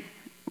here that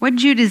what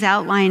Jude is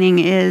outlining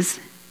is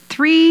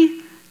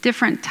 3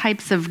 different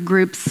types of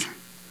groups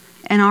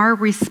and our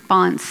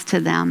response to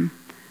them.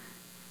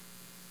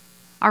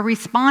 Our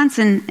response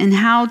and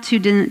how to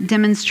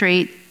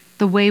demonstrate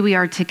the way we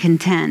are to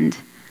contend.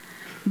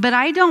 But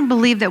I don't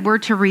believe that we're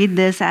to read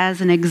this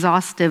as an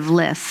exhaustive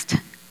list.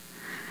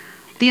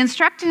 The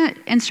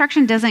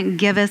instruction doesn't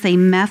give us a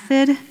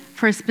method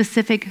for a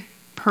specific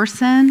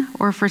person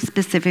or for a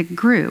specific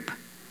group.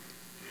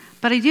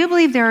 But I do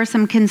believe there are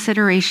some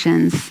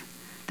considerations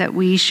that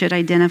we should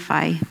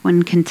identify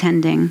when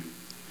contending.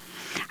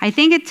 I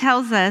think it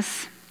tells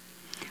us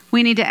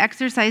we need to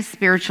exercise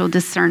spiritual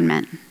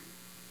discernment.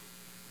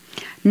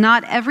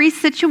 Not every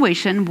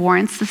situation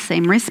warrants the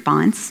same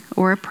response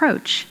or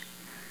approach.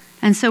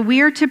 And so we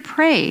are to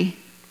pray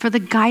for the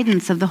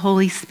guidance of the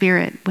Holy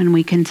Spirit when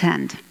we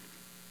contend.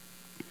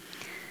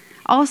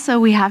 Also,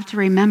 we have to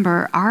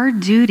remember our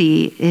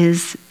duty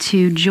is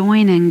to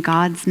join in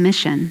God's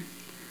mission.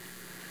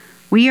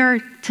 We are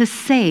to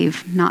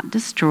save, not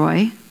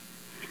destroy,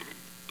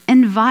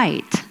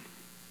 invite,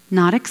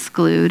 not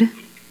exclude.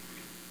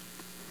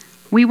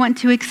 We want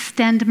to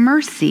extend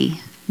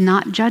mercy,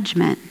 not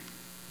judgment.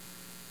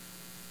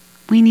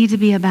 We need to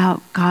be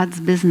about God's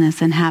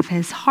business and have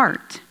his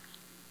heart.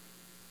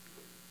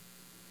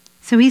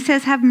 So he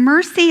says, have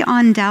mercy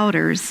on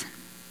doubters.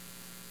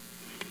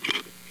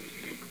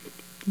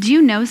 Do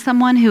you know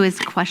someone who is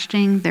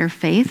questioning their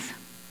faith?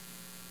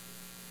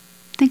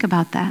 Think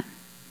about that.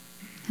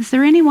 Is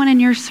there anyone in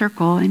your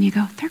circle and you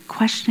go, they're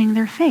questioning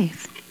their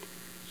faith?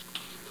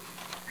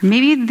 Or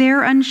maybe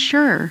they're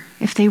unsure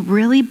if they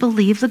really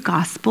believe the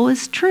gospel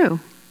is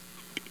true.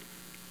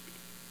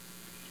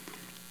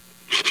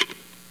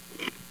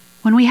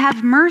 When we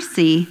have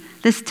mercy,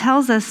 this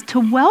tells us to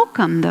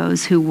welcome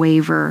those who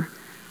waver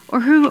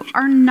or who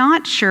are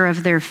not sure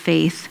of their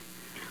faith,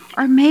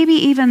 or maybe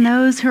even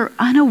those who are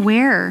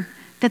unaware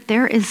that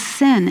there is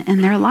sin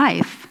in their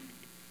life.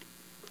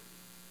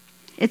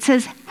 It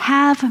says,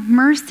 have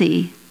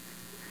mercy.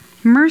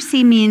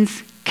 Mercy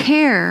means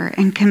care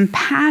and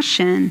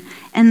compassion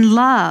and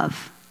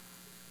love.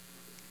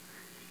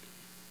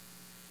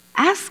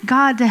 Ask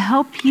God to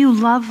help you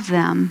love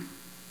them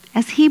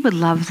as he would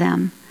love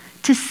them,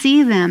 to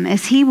see them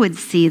as he would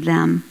see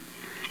them,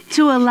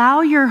 to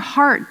allow your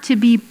heart to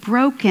be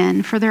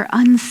broken for their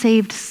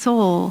unsaved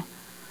soul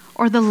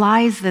or the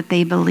lies that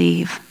they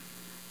believe.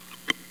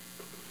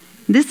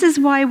 This is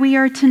why we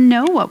are to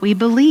know what we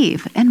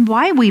believe and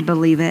why we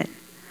believe it.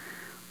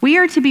 We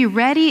are to be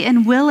ready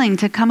and willing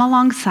to come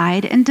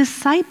alongside and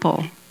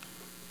disciple.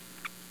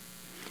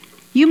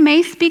 You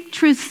may speak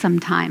truth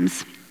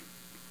sometimes,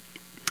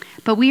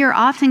 but we are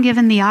often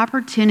given the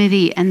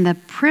opportunity and the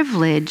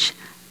privilege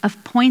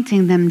of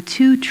pointing them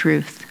to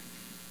truth.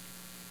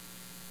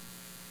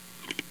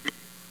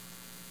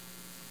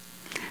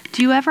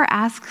 Do you ever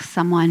ask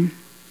someone,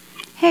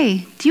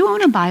 hey, do you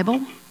own a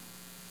Bible?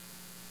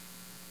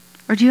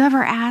 Or do you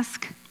ever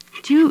ask,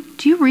 do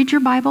you read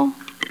your Bible?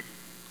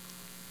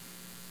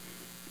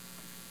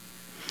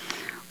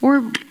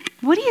 Or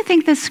what do you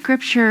think this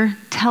scripture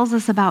tells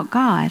us about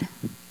God?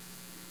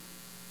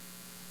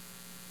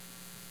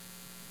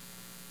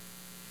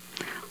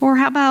 Or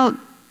how about,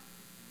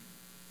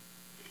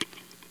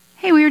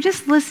 hey, we were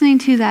just listening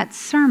to that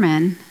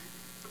sermon.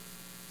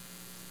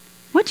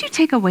 What'd you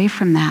take away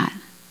from that?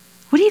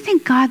 What do you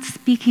think God's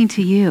speaking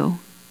to you?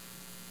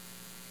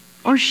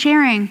 Or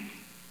sharing,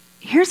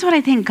 here's what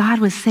I think God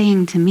was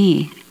saying to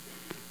me.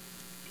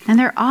 And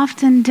they're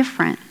often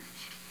different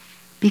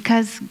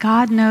because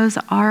God knows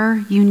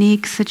our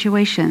unique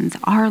situations,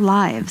 our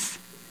lives.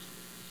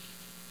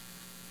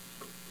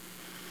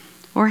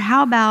 Or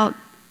how about,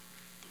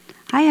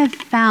 I have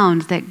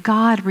found that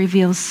God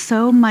reveals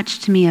so much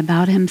to me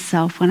about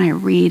himself when I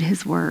read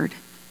his word.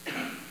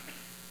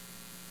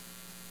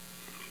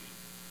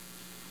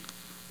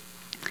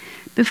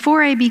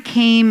 Before I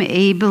became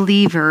a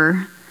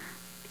believer,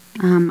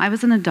 I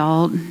was an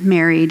adult,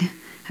 married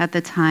at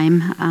the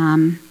time,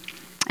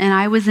 and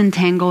I was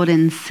entangled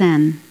in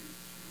sin.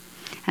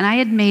 And I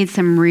had made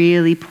some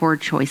really poor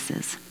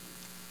choices.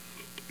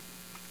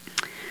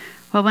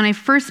 Well, when I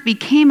first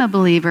became a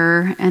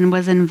believer and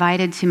was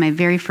invited to my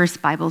very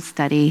first Bible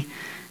study,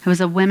 it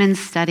was a women's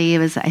study. It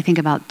was, I think,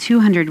 about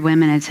 200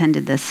 women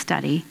attended this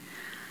study.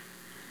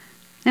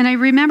 And I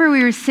remember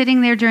we were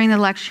sitting there during the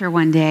lecture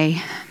one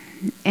day,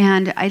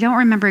 and I don't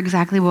remember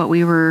exactly what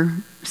we were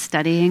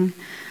studying,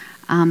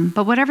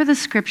 but whatever the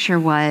scripture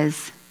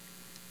was,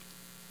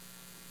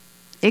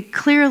 it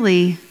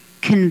clearly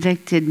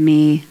convicted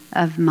me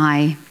of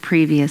my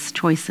previous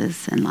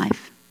choices in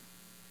life.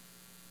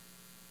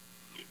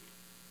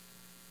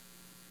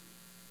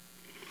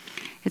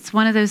 It's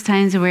one of those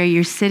times where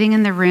you're sitting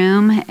in the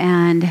room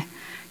and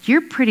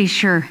you're pretty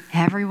sure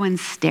everyone's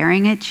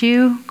staring at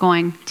you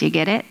going, do you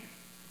get it?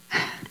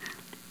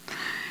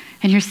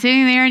 And you're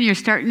sitting there and you're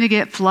starting to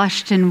get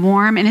flushed and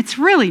warm, and it's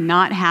really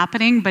not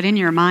happening, but in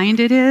your mind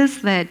it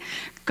is, that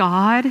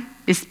God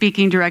is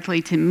speaking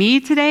directly to me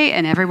today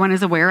and everyone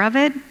is aware of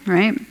it,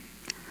 right?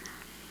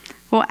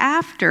 Well,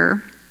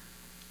 after,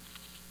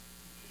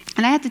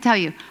 and I have to tell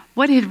you,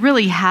 what had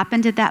really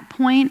happened at that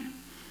point,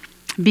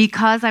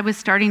 because I was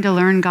starting to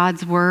learn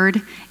God's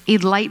word, a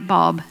light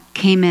bulb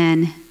came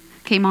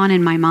on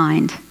in my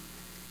mind,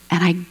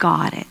 and I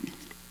got it.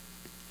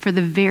 For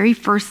the very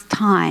first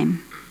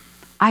time,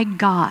 I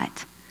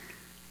got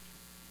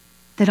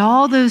that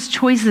all those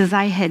choices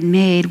I had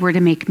made were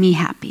to make me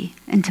happy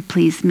and to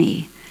please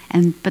me,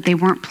 but they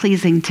weren't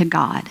pleasing to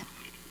God.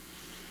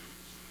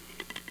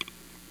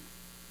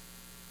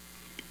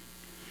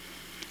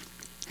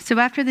 So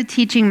after the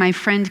teaching, my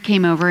friend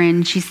came over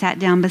and she sat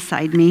down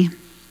beside me.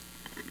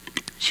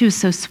 She was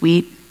so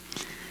sweet.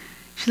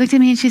 She looked at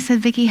me and she said,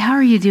 Vicki, how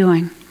are you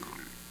doing?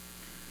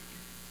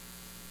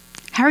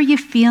 How are you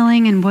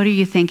feeling and what are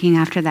you thinking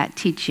after that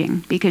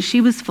teaching? Because she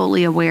was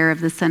fully aware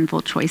of the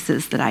sinful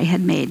choices that I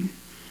had made.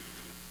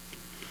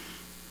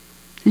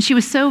 And she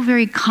was so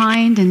very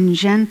kind and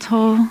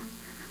gentle.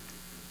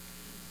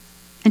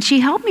 And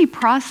she helped me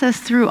process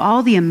through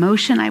all the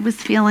emotion I was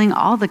feeling,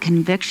 all the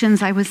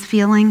convictions I was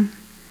feeling.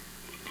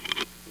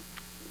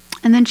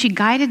 And then she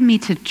guided me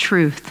to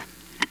truth.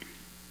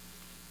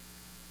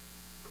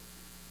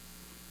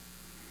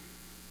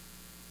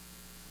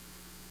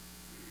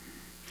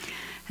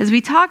 As we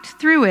talked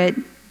through it,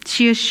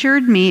 she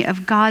assured me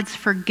of God's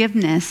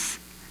forgiveness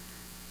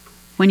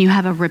when you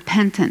have a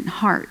repentant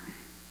heart.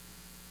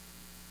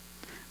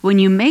 When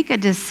you make a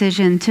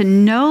decision to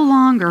no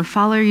longer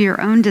follow your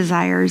own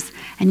desires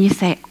and you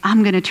say,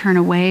 I'm going to turn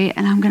away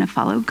and I'm going to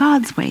follow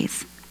God's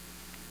ways.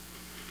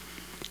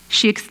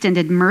 She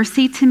extended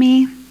mercy to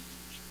me,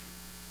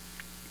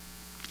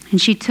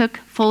 and she took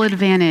full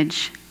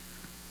advantage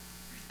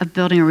of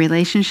building a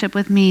relationship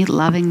with me,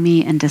 loving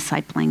me, and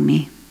discipling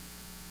me.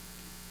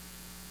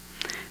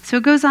 So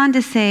it goes on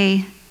to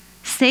say,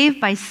 saved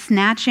by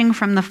snatching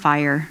from the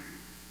fire.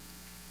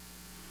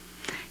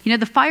 You know,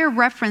 the fire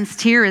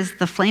referenced here is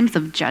the flames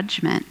of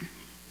judgment.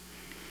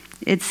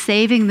 It's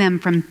saving them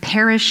from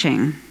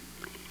perishing,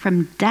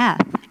 from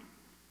death.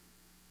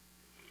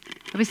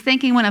 I was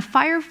thinking, when a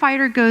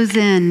firefighter goes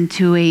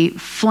into a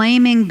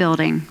flaming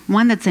building,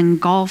 one that's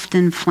engulfed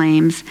in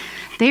flames,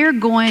 they are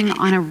going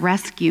on a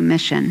rescue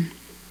mission.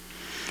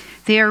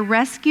 They are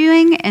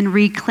rescuing and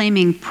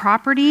reclaiming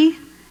property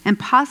and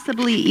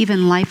possibly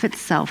even life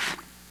itself.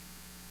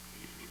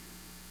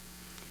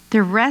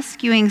 They're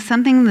rescuing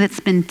something that's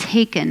been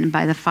taken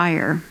by the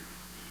fire.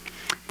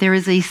 There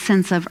is a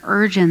sense of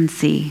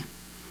urgency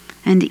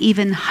and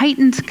even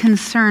heightened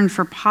concern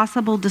for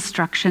possible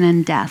destruction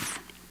and death.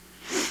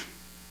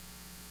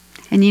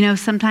 And you know,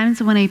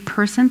 sometimes when a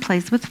person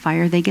plays with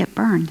fire, they get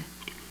burned,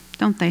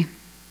 don't they?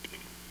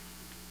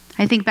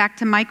 I think back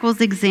to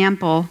Michael's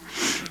example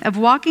of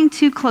walking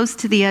too close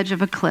to the edge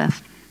of a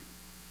cliff.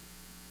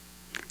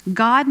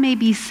 God may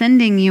be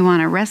sending you on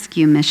a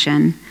rescue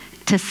mission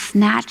to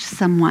snatch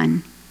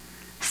someone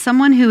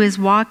who is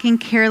walking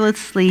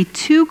carelessly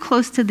too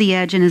close to the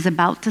edge and is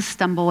about to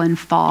stumble and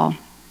fall.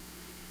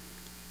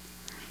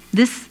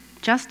 This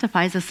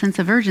justifies a sense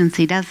of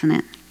urgency, doesn't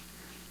it?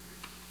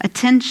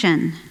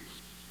 Attention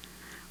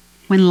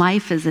when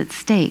life is at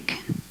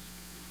stake.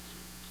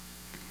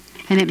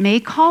 And it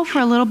may call for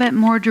a little bit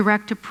more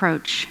direct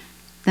approach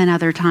than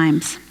other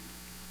times.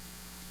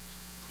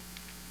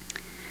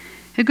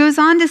 It goes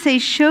on to say,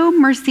 show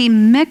mercy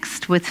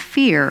mixed with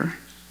fear.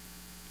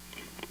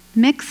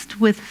 Mixed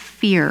with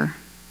fear.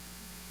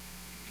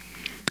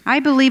 I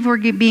believe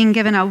we're being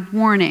given a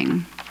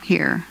warning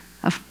here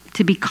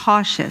to be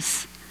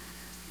cautious.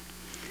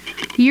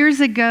 Years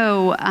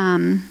ago,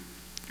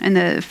 in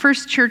the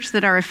first church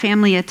that our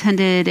family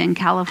attended in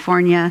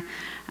California,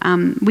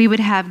 we would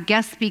have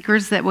guest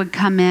speakers that would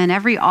come in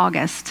every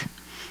August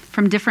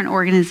from different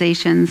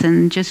organizations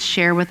and just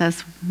share with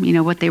us,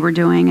 what they were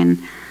doing.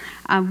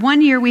 And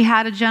one year we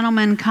had a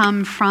gentleman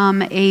come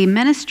from a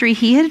ministry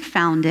he had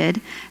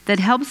founded that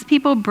helps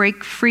people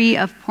break free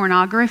of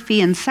pornography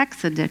and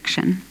sex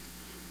addiction.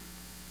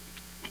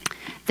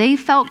 They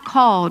felt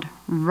called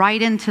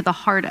right into the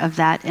heart of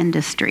that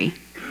industry.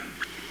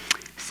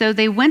 So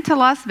they went to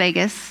Las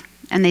Vegas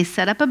and they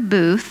set up a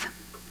booth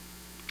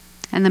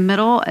in the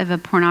middle of a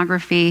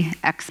pornography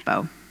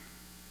expo.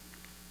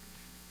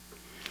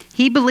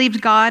 He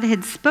believed God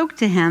had spoke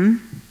to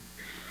him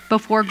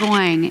before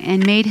going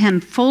and made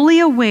him fully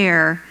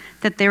aware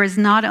that there is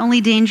not only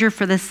danger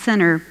for the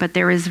sinner, but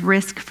there is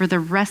risk for the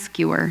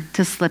rescuer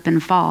to slip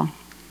and fall.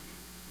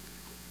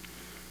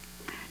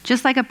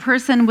 Just like a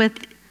person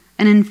with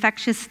an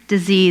infectious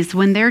disease,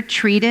 when they're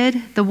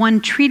treated, the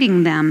one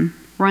treating them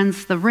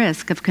runs the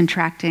risk of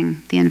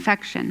contracting the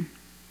infection.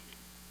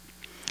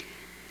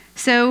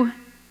 So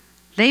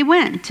they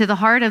went to the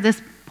heart of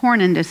this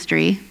porn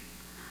industry,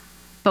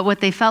 but what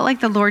they felt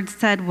like the Lord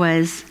said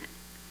was,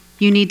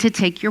 you need to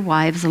take your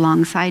wives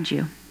alongside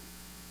you.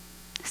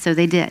 So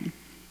they did.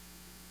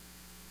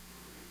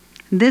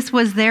 This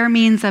was their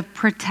means of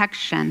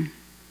protection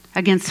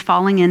against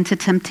falling into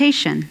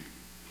temptation.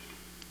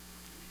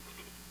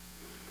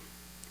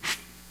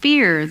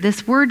 Fear,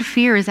 this word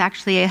fear is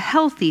actually a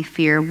healthy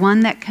fear,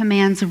 one that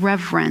commands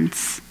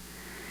reverence.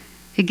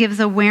 It gives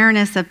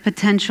awareness of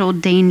potential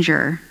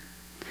danger.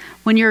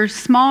 When your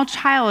small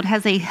child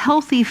has a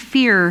healthy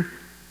fear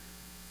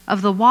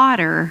of the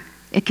water,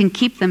 it can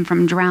keep them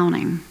from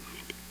drowning.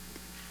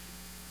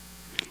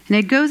 And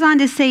it goes on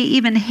to say,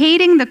 even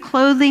hating the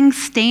clothing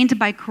stained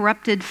by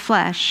corrupted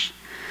flesh.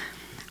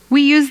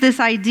 We use this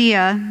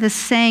idea, this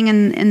saying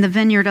in the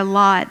Vineyard a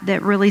lot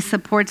that really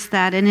supports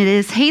that, and it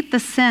is, hate the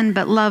sin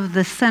but love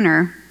the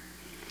sinner.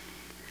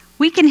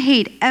 We can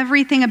hate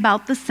everything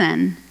about the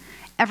sin,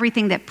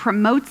 everything that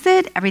promotes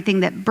it,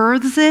 everything that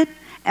births it,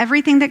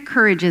 everything that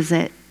encourages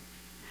it.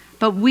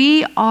 But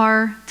we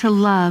are to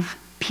love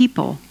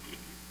people.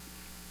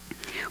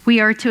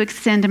 We are to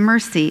extend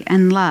mercy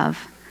and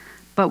love,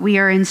 but we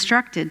are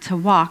instructed to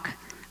walk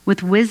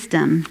with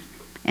wisdom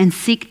and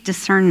seek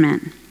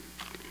discernment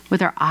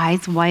with our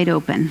eyes wide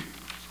open.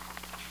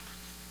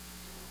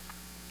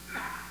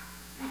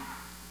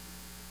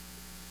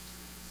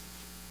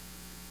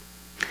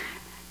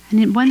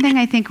 And one thing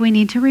I think we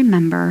need to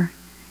remember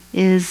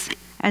is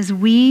as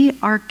we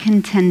are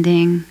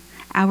contending,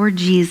 our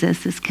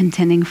Jesus is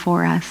contending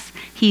for us.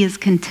 He is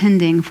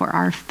contending for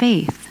our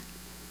faith.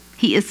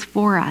 He is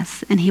for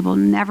us, and he will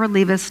never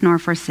leave us nor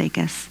forsake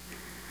us.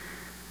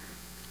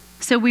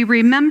 So we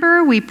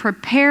remember, we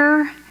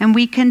prepare, and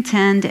we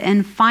contend,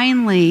 and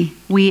finally,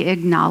 we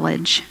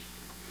acknowledge.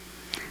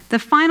 The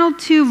final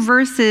two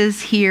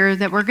verses here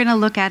that we're going to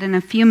look at in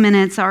a few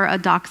minutes are a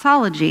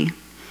doxology.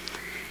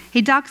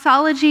 A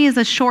doxology is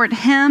a short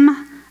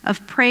hymn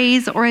of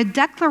praise or a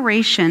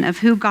declaration of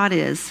who God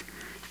is,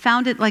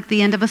 found at like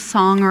the end of a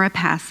song or a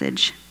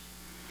passage.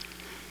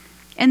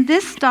 In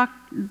this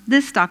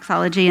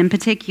doxology in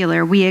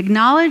particular, we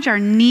acknowledge our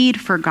need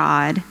for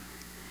God,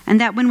 and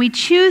that when we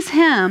choose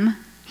him,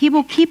 he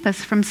will keep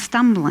us from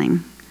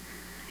stumbling.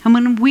 And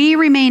when we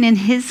remain in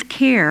his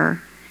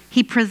care,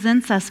 he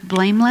presents us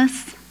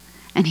blameless,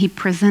 and he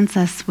presents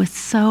us with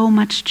so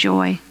much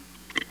joy.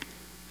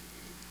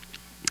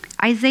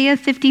 Isaiah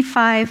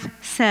 55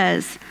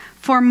 says,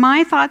 "For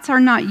my thoughts are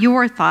not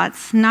your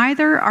thoughts,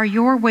 neither are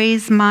your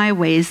ways my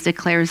ways,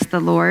 declares the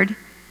Lord.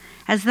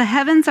 As the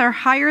heavens are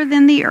higher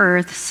than the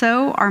earth,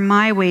 so are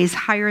my ways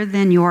higher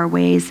than your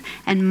ways,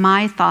 and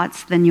my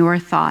thoughts than your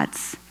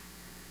thoughts."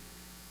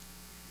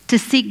 To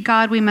seek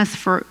God, we must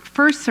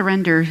first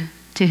surrender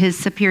to his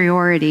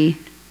superiority,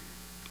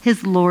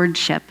 his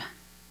lordship.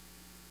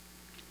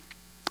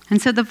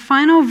 And so the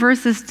final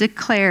verses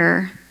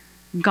declare,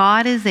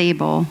 God is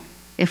able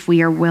if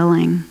we are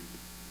willing.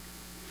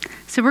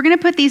 So we're going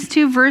to put these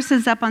two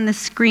verses up on the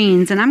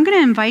screens, and I'm going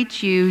to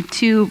invite you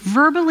to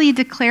verbally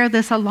declare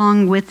this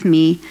along with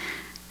me.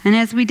 And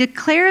as we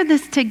declare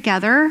this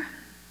together,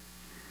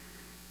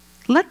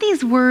 let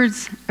these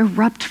words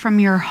erupt from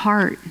your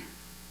heart.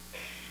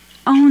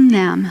 Own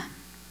them.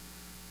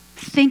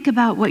 Think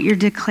about what you're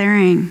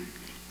declaring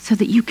so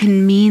that you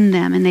can mean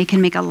them and they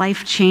can make a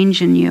life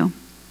change in you.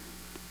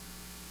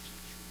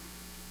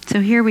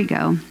 So here we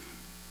go.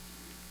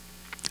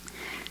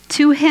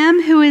 To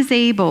him who is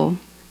able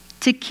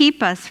to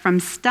keep us from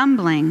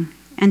stumbling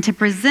and to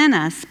present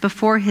us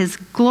before his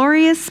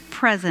glorious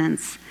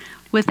presence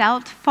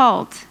without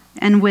fault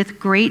and with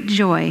great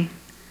joy,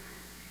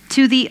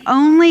 to the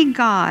only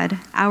God,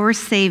 our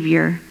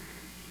Savior,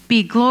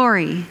 be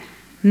glory,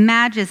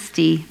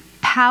 majesty,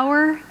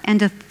 power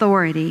and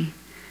authority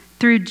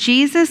through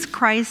Jesus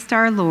Christ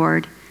our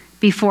Lord,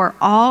 before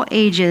all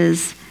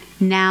ages,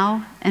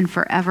 now and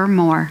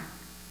forevermore.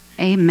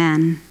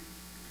 Amen.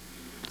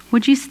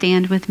 Would you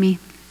stand with me?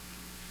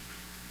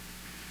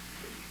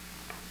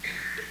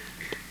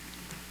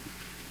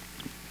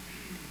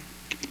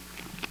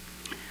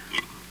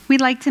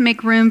 We'd like to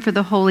make room for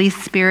the Holy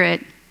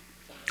Spirit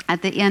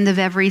at the end of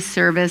every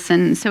service.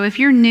 And so if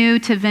you're new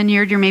to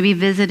Vineyard, you're maybe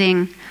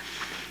visiting,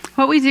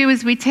 what we do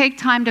is we take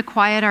time to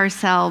quiet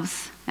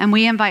ourselves and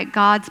we invite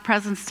God's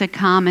presence to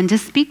come and to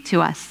speak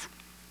to us.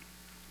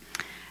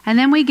 And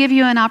then we give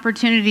you an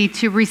opportunity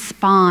to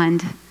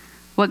respond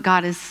what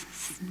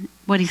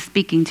He's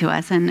speaking to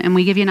us. And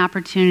we give you an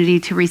opportunity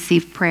to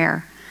receive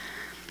prayer.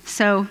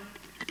 So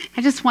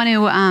I just want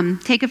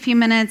to take a few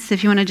minutes,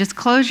 if you want to just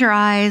close your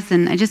eyes,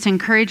 and I just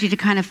encourage you to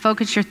kind of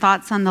focus your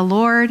thoughts on the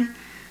Lord.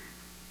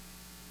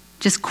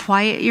 Just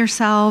quiet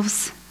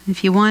yourselves.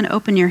 If you want,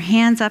 open your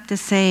hands up to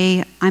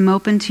say, I'm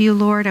open to you,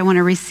 Lord. I want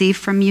to receive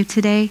from you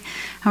today.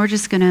 And we're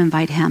just going to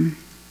invite Him.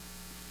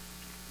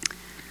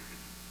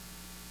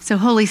 So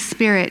Holy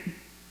Spirit,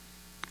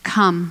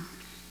 come.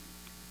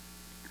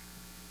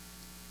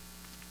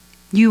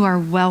 You are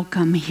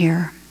welcome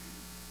here.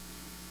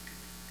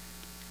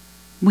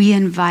 We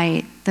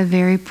invite the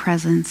very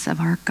presence of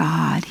our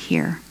God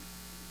here.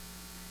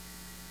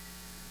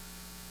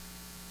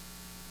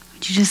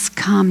 Would you just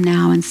come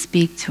now and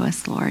speak to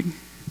us, Lord?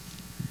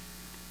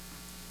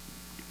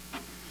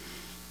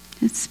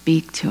 Just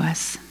speak to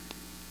us.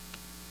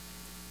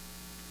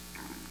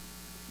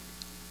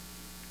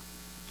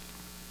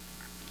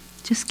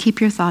 Just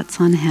keep your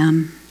thoughts on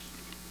Him.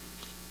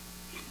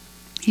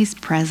 He's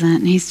present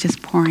and He's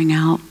just pouring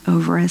out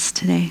over us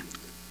today.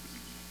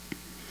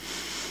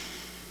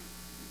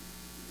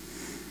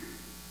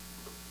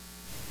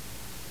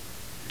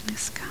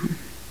 Just come.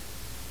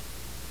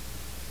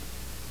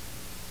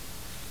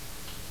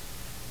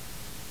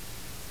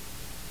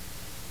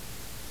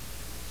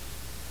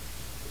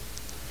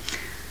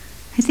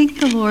 I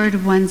think the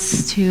Lord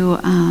wants to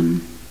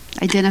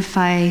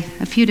identify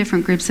a few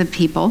different groups of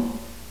people.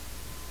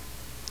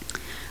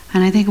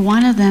 And I think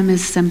one of them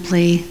is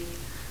simply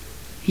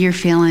you're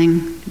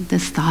feeling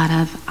this thought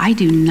of, I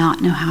do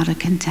not know how to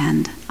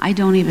contend. I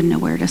don't even know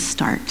where to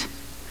start.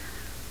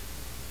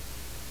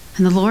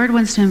 And the Lord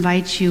wants to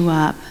invite you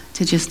up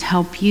to just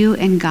help you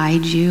and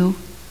guide you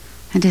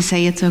and to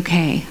say, it's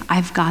okay.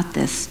 I've got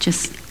this.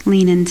 Just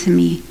lean into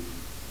me.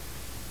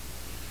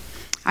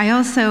 I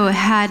also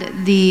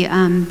had the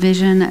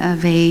vision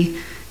of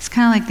it's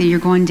kind of like you're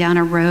going down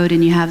a road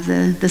and you have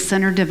the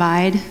center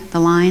divide, the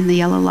line, the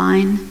yellow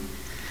line.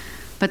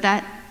 But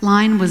that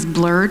line was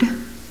blurred. And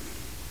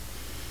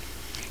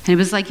it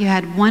was like you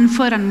had one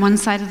foot on one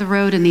side of the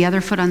road and the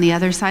other foot on the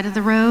other side of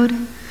the road.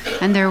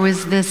 And there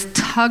was this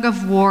tug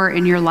of war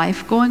in your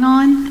life going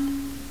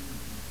on.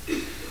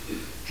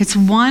 It's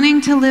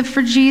wanting to live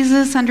for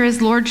Jesus under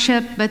His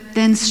lordship, but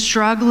then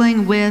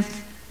struggling with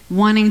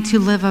wanting to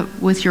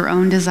live with your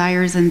own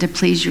desires and to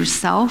please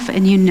yourself,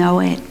 and you know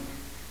it.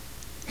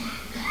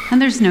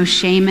 And there's no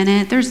shame in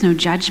it. There's no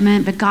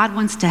judgment, but God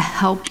wants to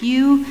help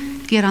you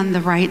get on the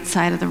right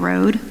side of the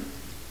road.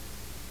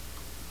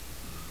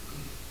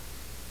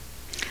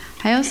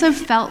 I also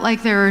felt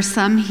like there are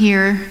some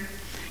here,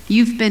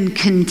 you've been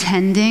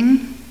contending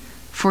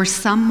for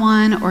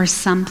someone or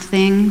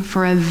something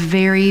for a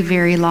very,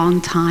 very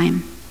long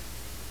time.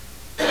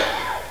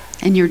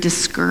 And you're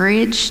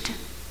discouraged.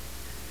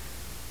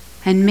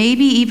 And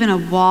maybe even a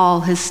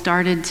wall has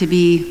started to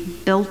be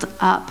built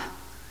up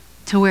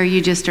to where you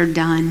just are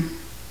done.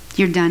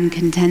 You're done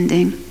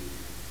contending.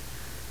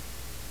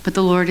 But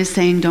the Lord is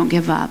saying, don't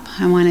give up.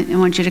 I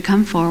want you to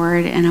come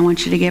forward and I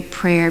want you to get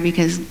prayer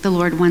because the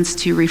Lord wants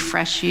to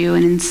refresh you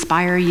and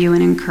inspire you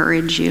and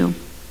encourage you.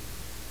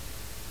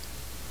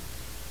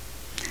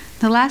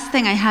 The last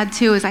thing I had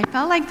too is I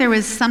felt like there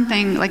was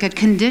something like a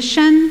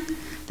condition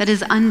that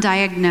is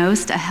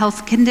undiagnosed, a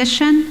health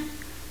condition.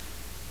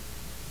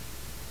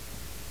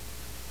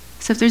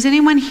 So if there's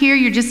anyone here,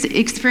 you're just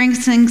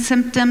experiencing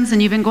symptoms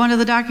and you've been going to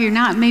the doctor, you're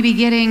not maybe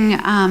getting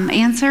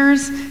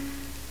answers,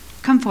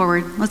 come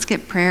forward. Let's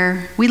get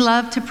prayer. We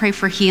love to pray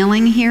for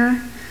healing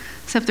here.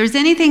 So if there's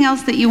anything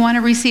else that you want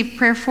to receive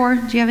prayer for,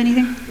 do you have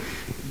anything?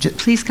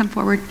 Please come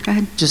forward. Go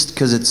ahead. Just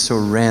because it's so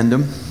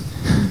random,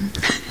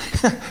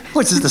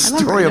 which is the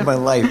story of my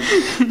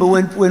life. But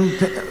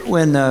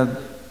when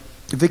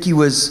Vicki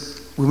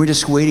was, we were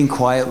just waiting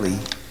quietly.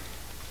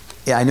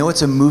 Yeah, I know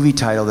it's a movie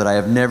title that I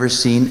have never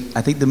seen.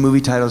 I think the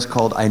movie title is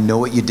called I Know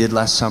What You Did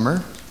Last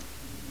Summer.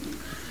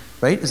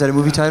 Right? Is that a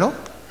movie title?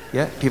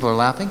 Yeah, people are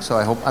laughing, so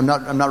I hope I'm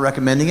not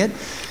recommending it.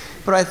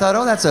 But I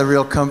thought, that's a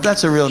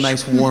real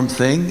nice warm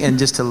thing, and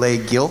just to lay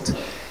guilt.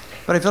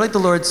 But I feel like the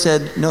Lord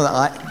said, no,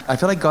 I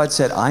feel like God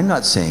said, I'm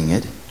not saying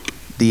it.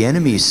 The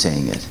enemy is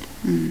saying it.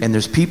 And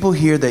there's people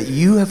here that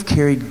you have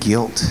carried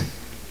guilt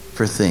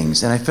for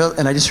things. And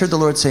I just heard the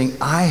Lord saying,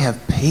 I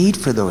have paid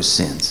for those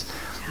sins.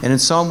 And in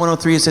Psalm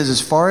 103, it says,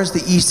 as far as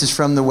the east is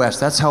from the west.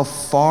 That's how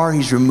far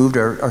he's removed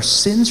our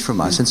sins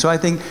from us. And so I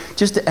think,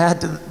 just to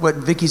add to what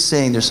Vicky's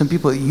saying, there's some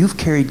people, you've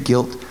carried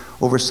guilt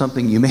over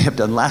something you may have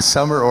done last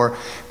summer,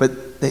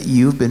 but that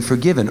you've been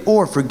forgiven.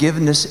 Or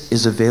forgiveness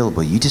is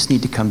available. You just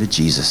need to come to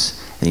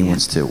Jesus, and he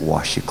wants to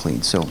wash you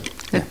clean. So,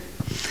 yeah.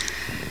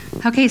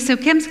 Okay, so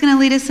Kim's going to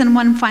lead us in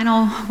one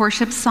final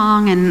worship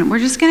song, and we're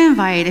just going to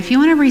invite, if you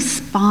want to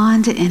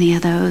respond to any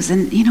of those,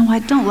 and you know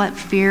what, don't let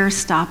fear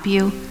stop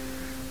you.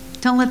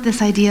 Don't let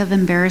this idea of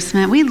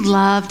embarrassment. We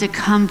love to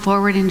come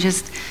forward and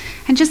just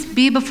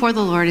be before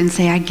the Lord and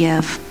say, I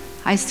give.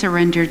 I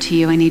surrender to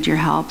you. I need your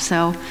help.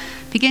 So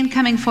begin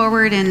coming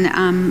forward,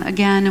 and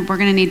again, we're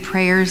going to need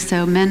prayers,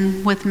 so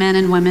men with men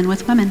and women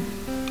with women.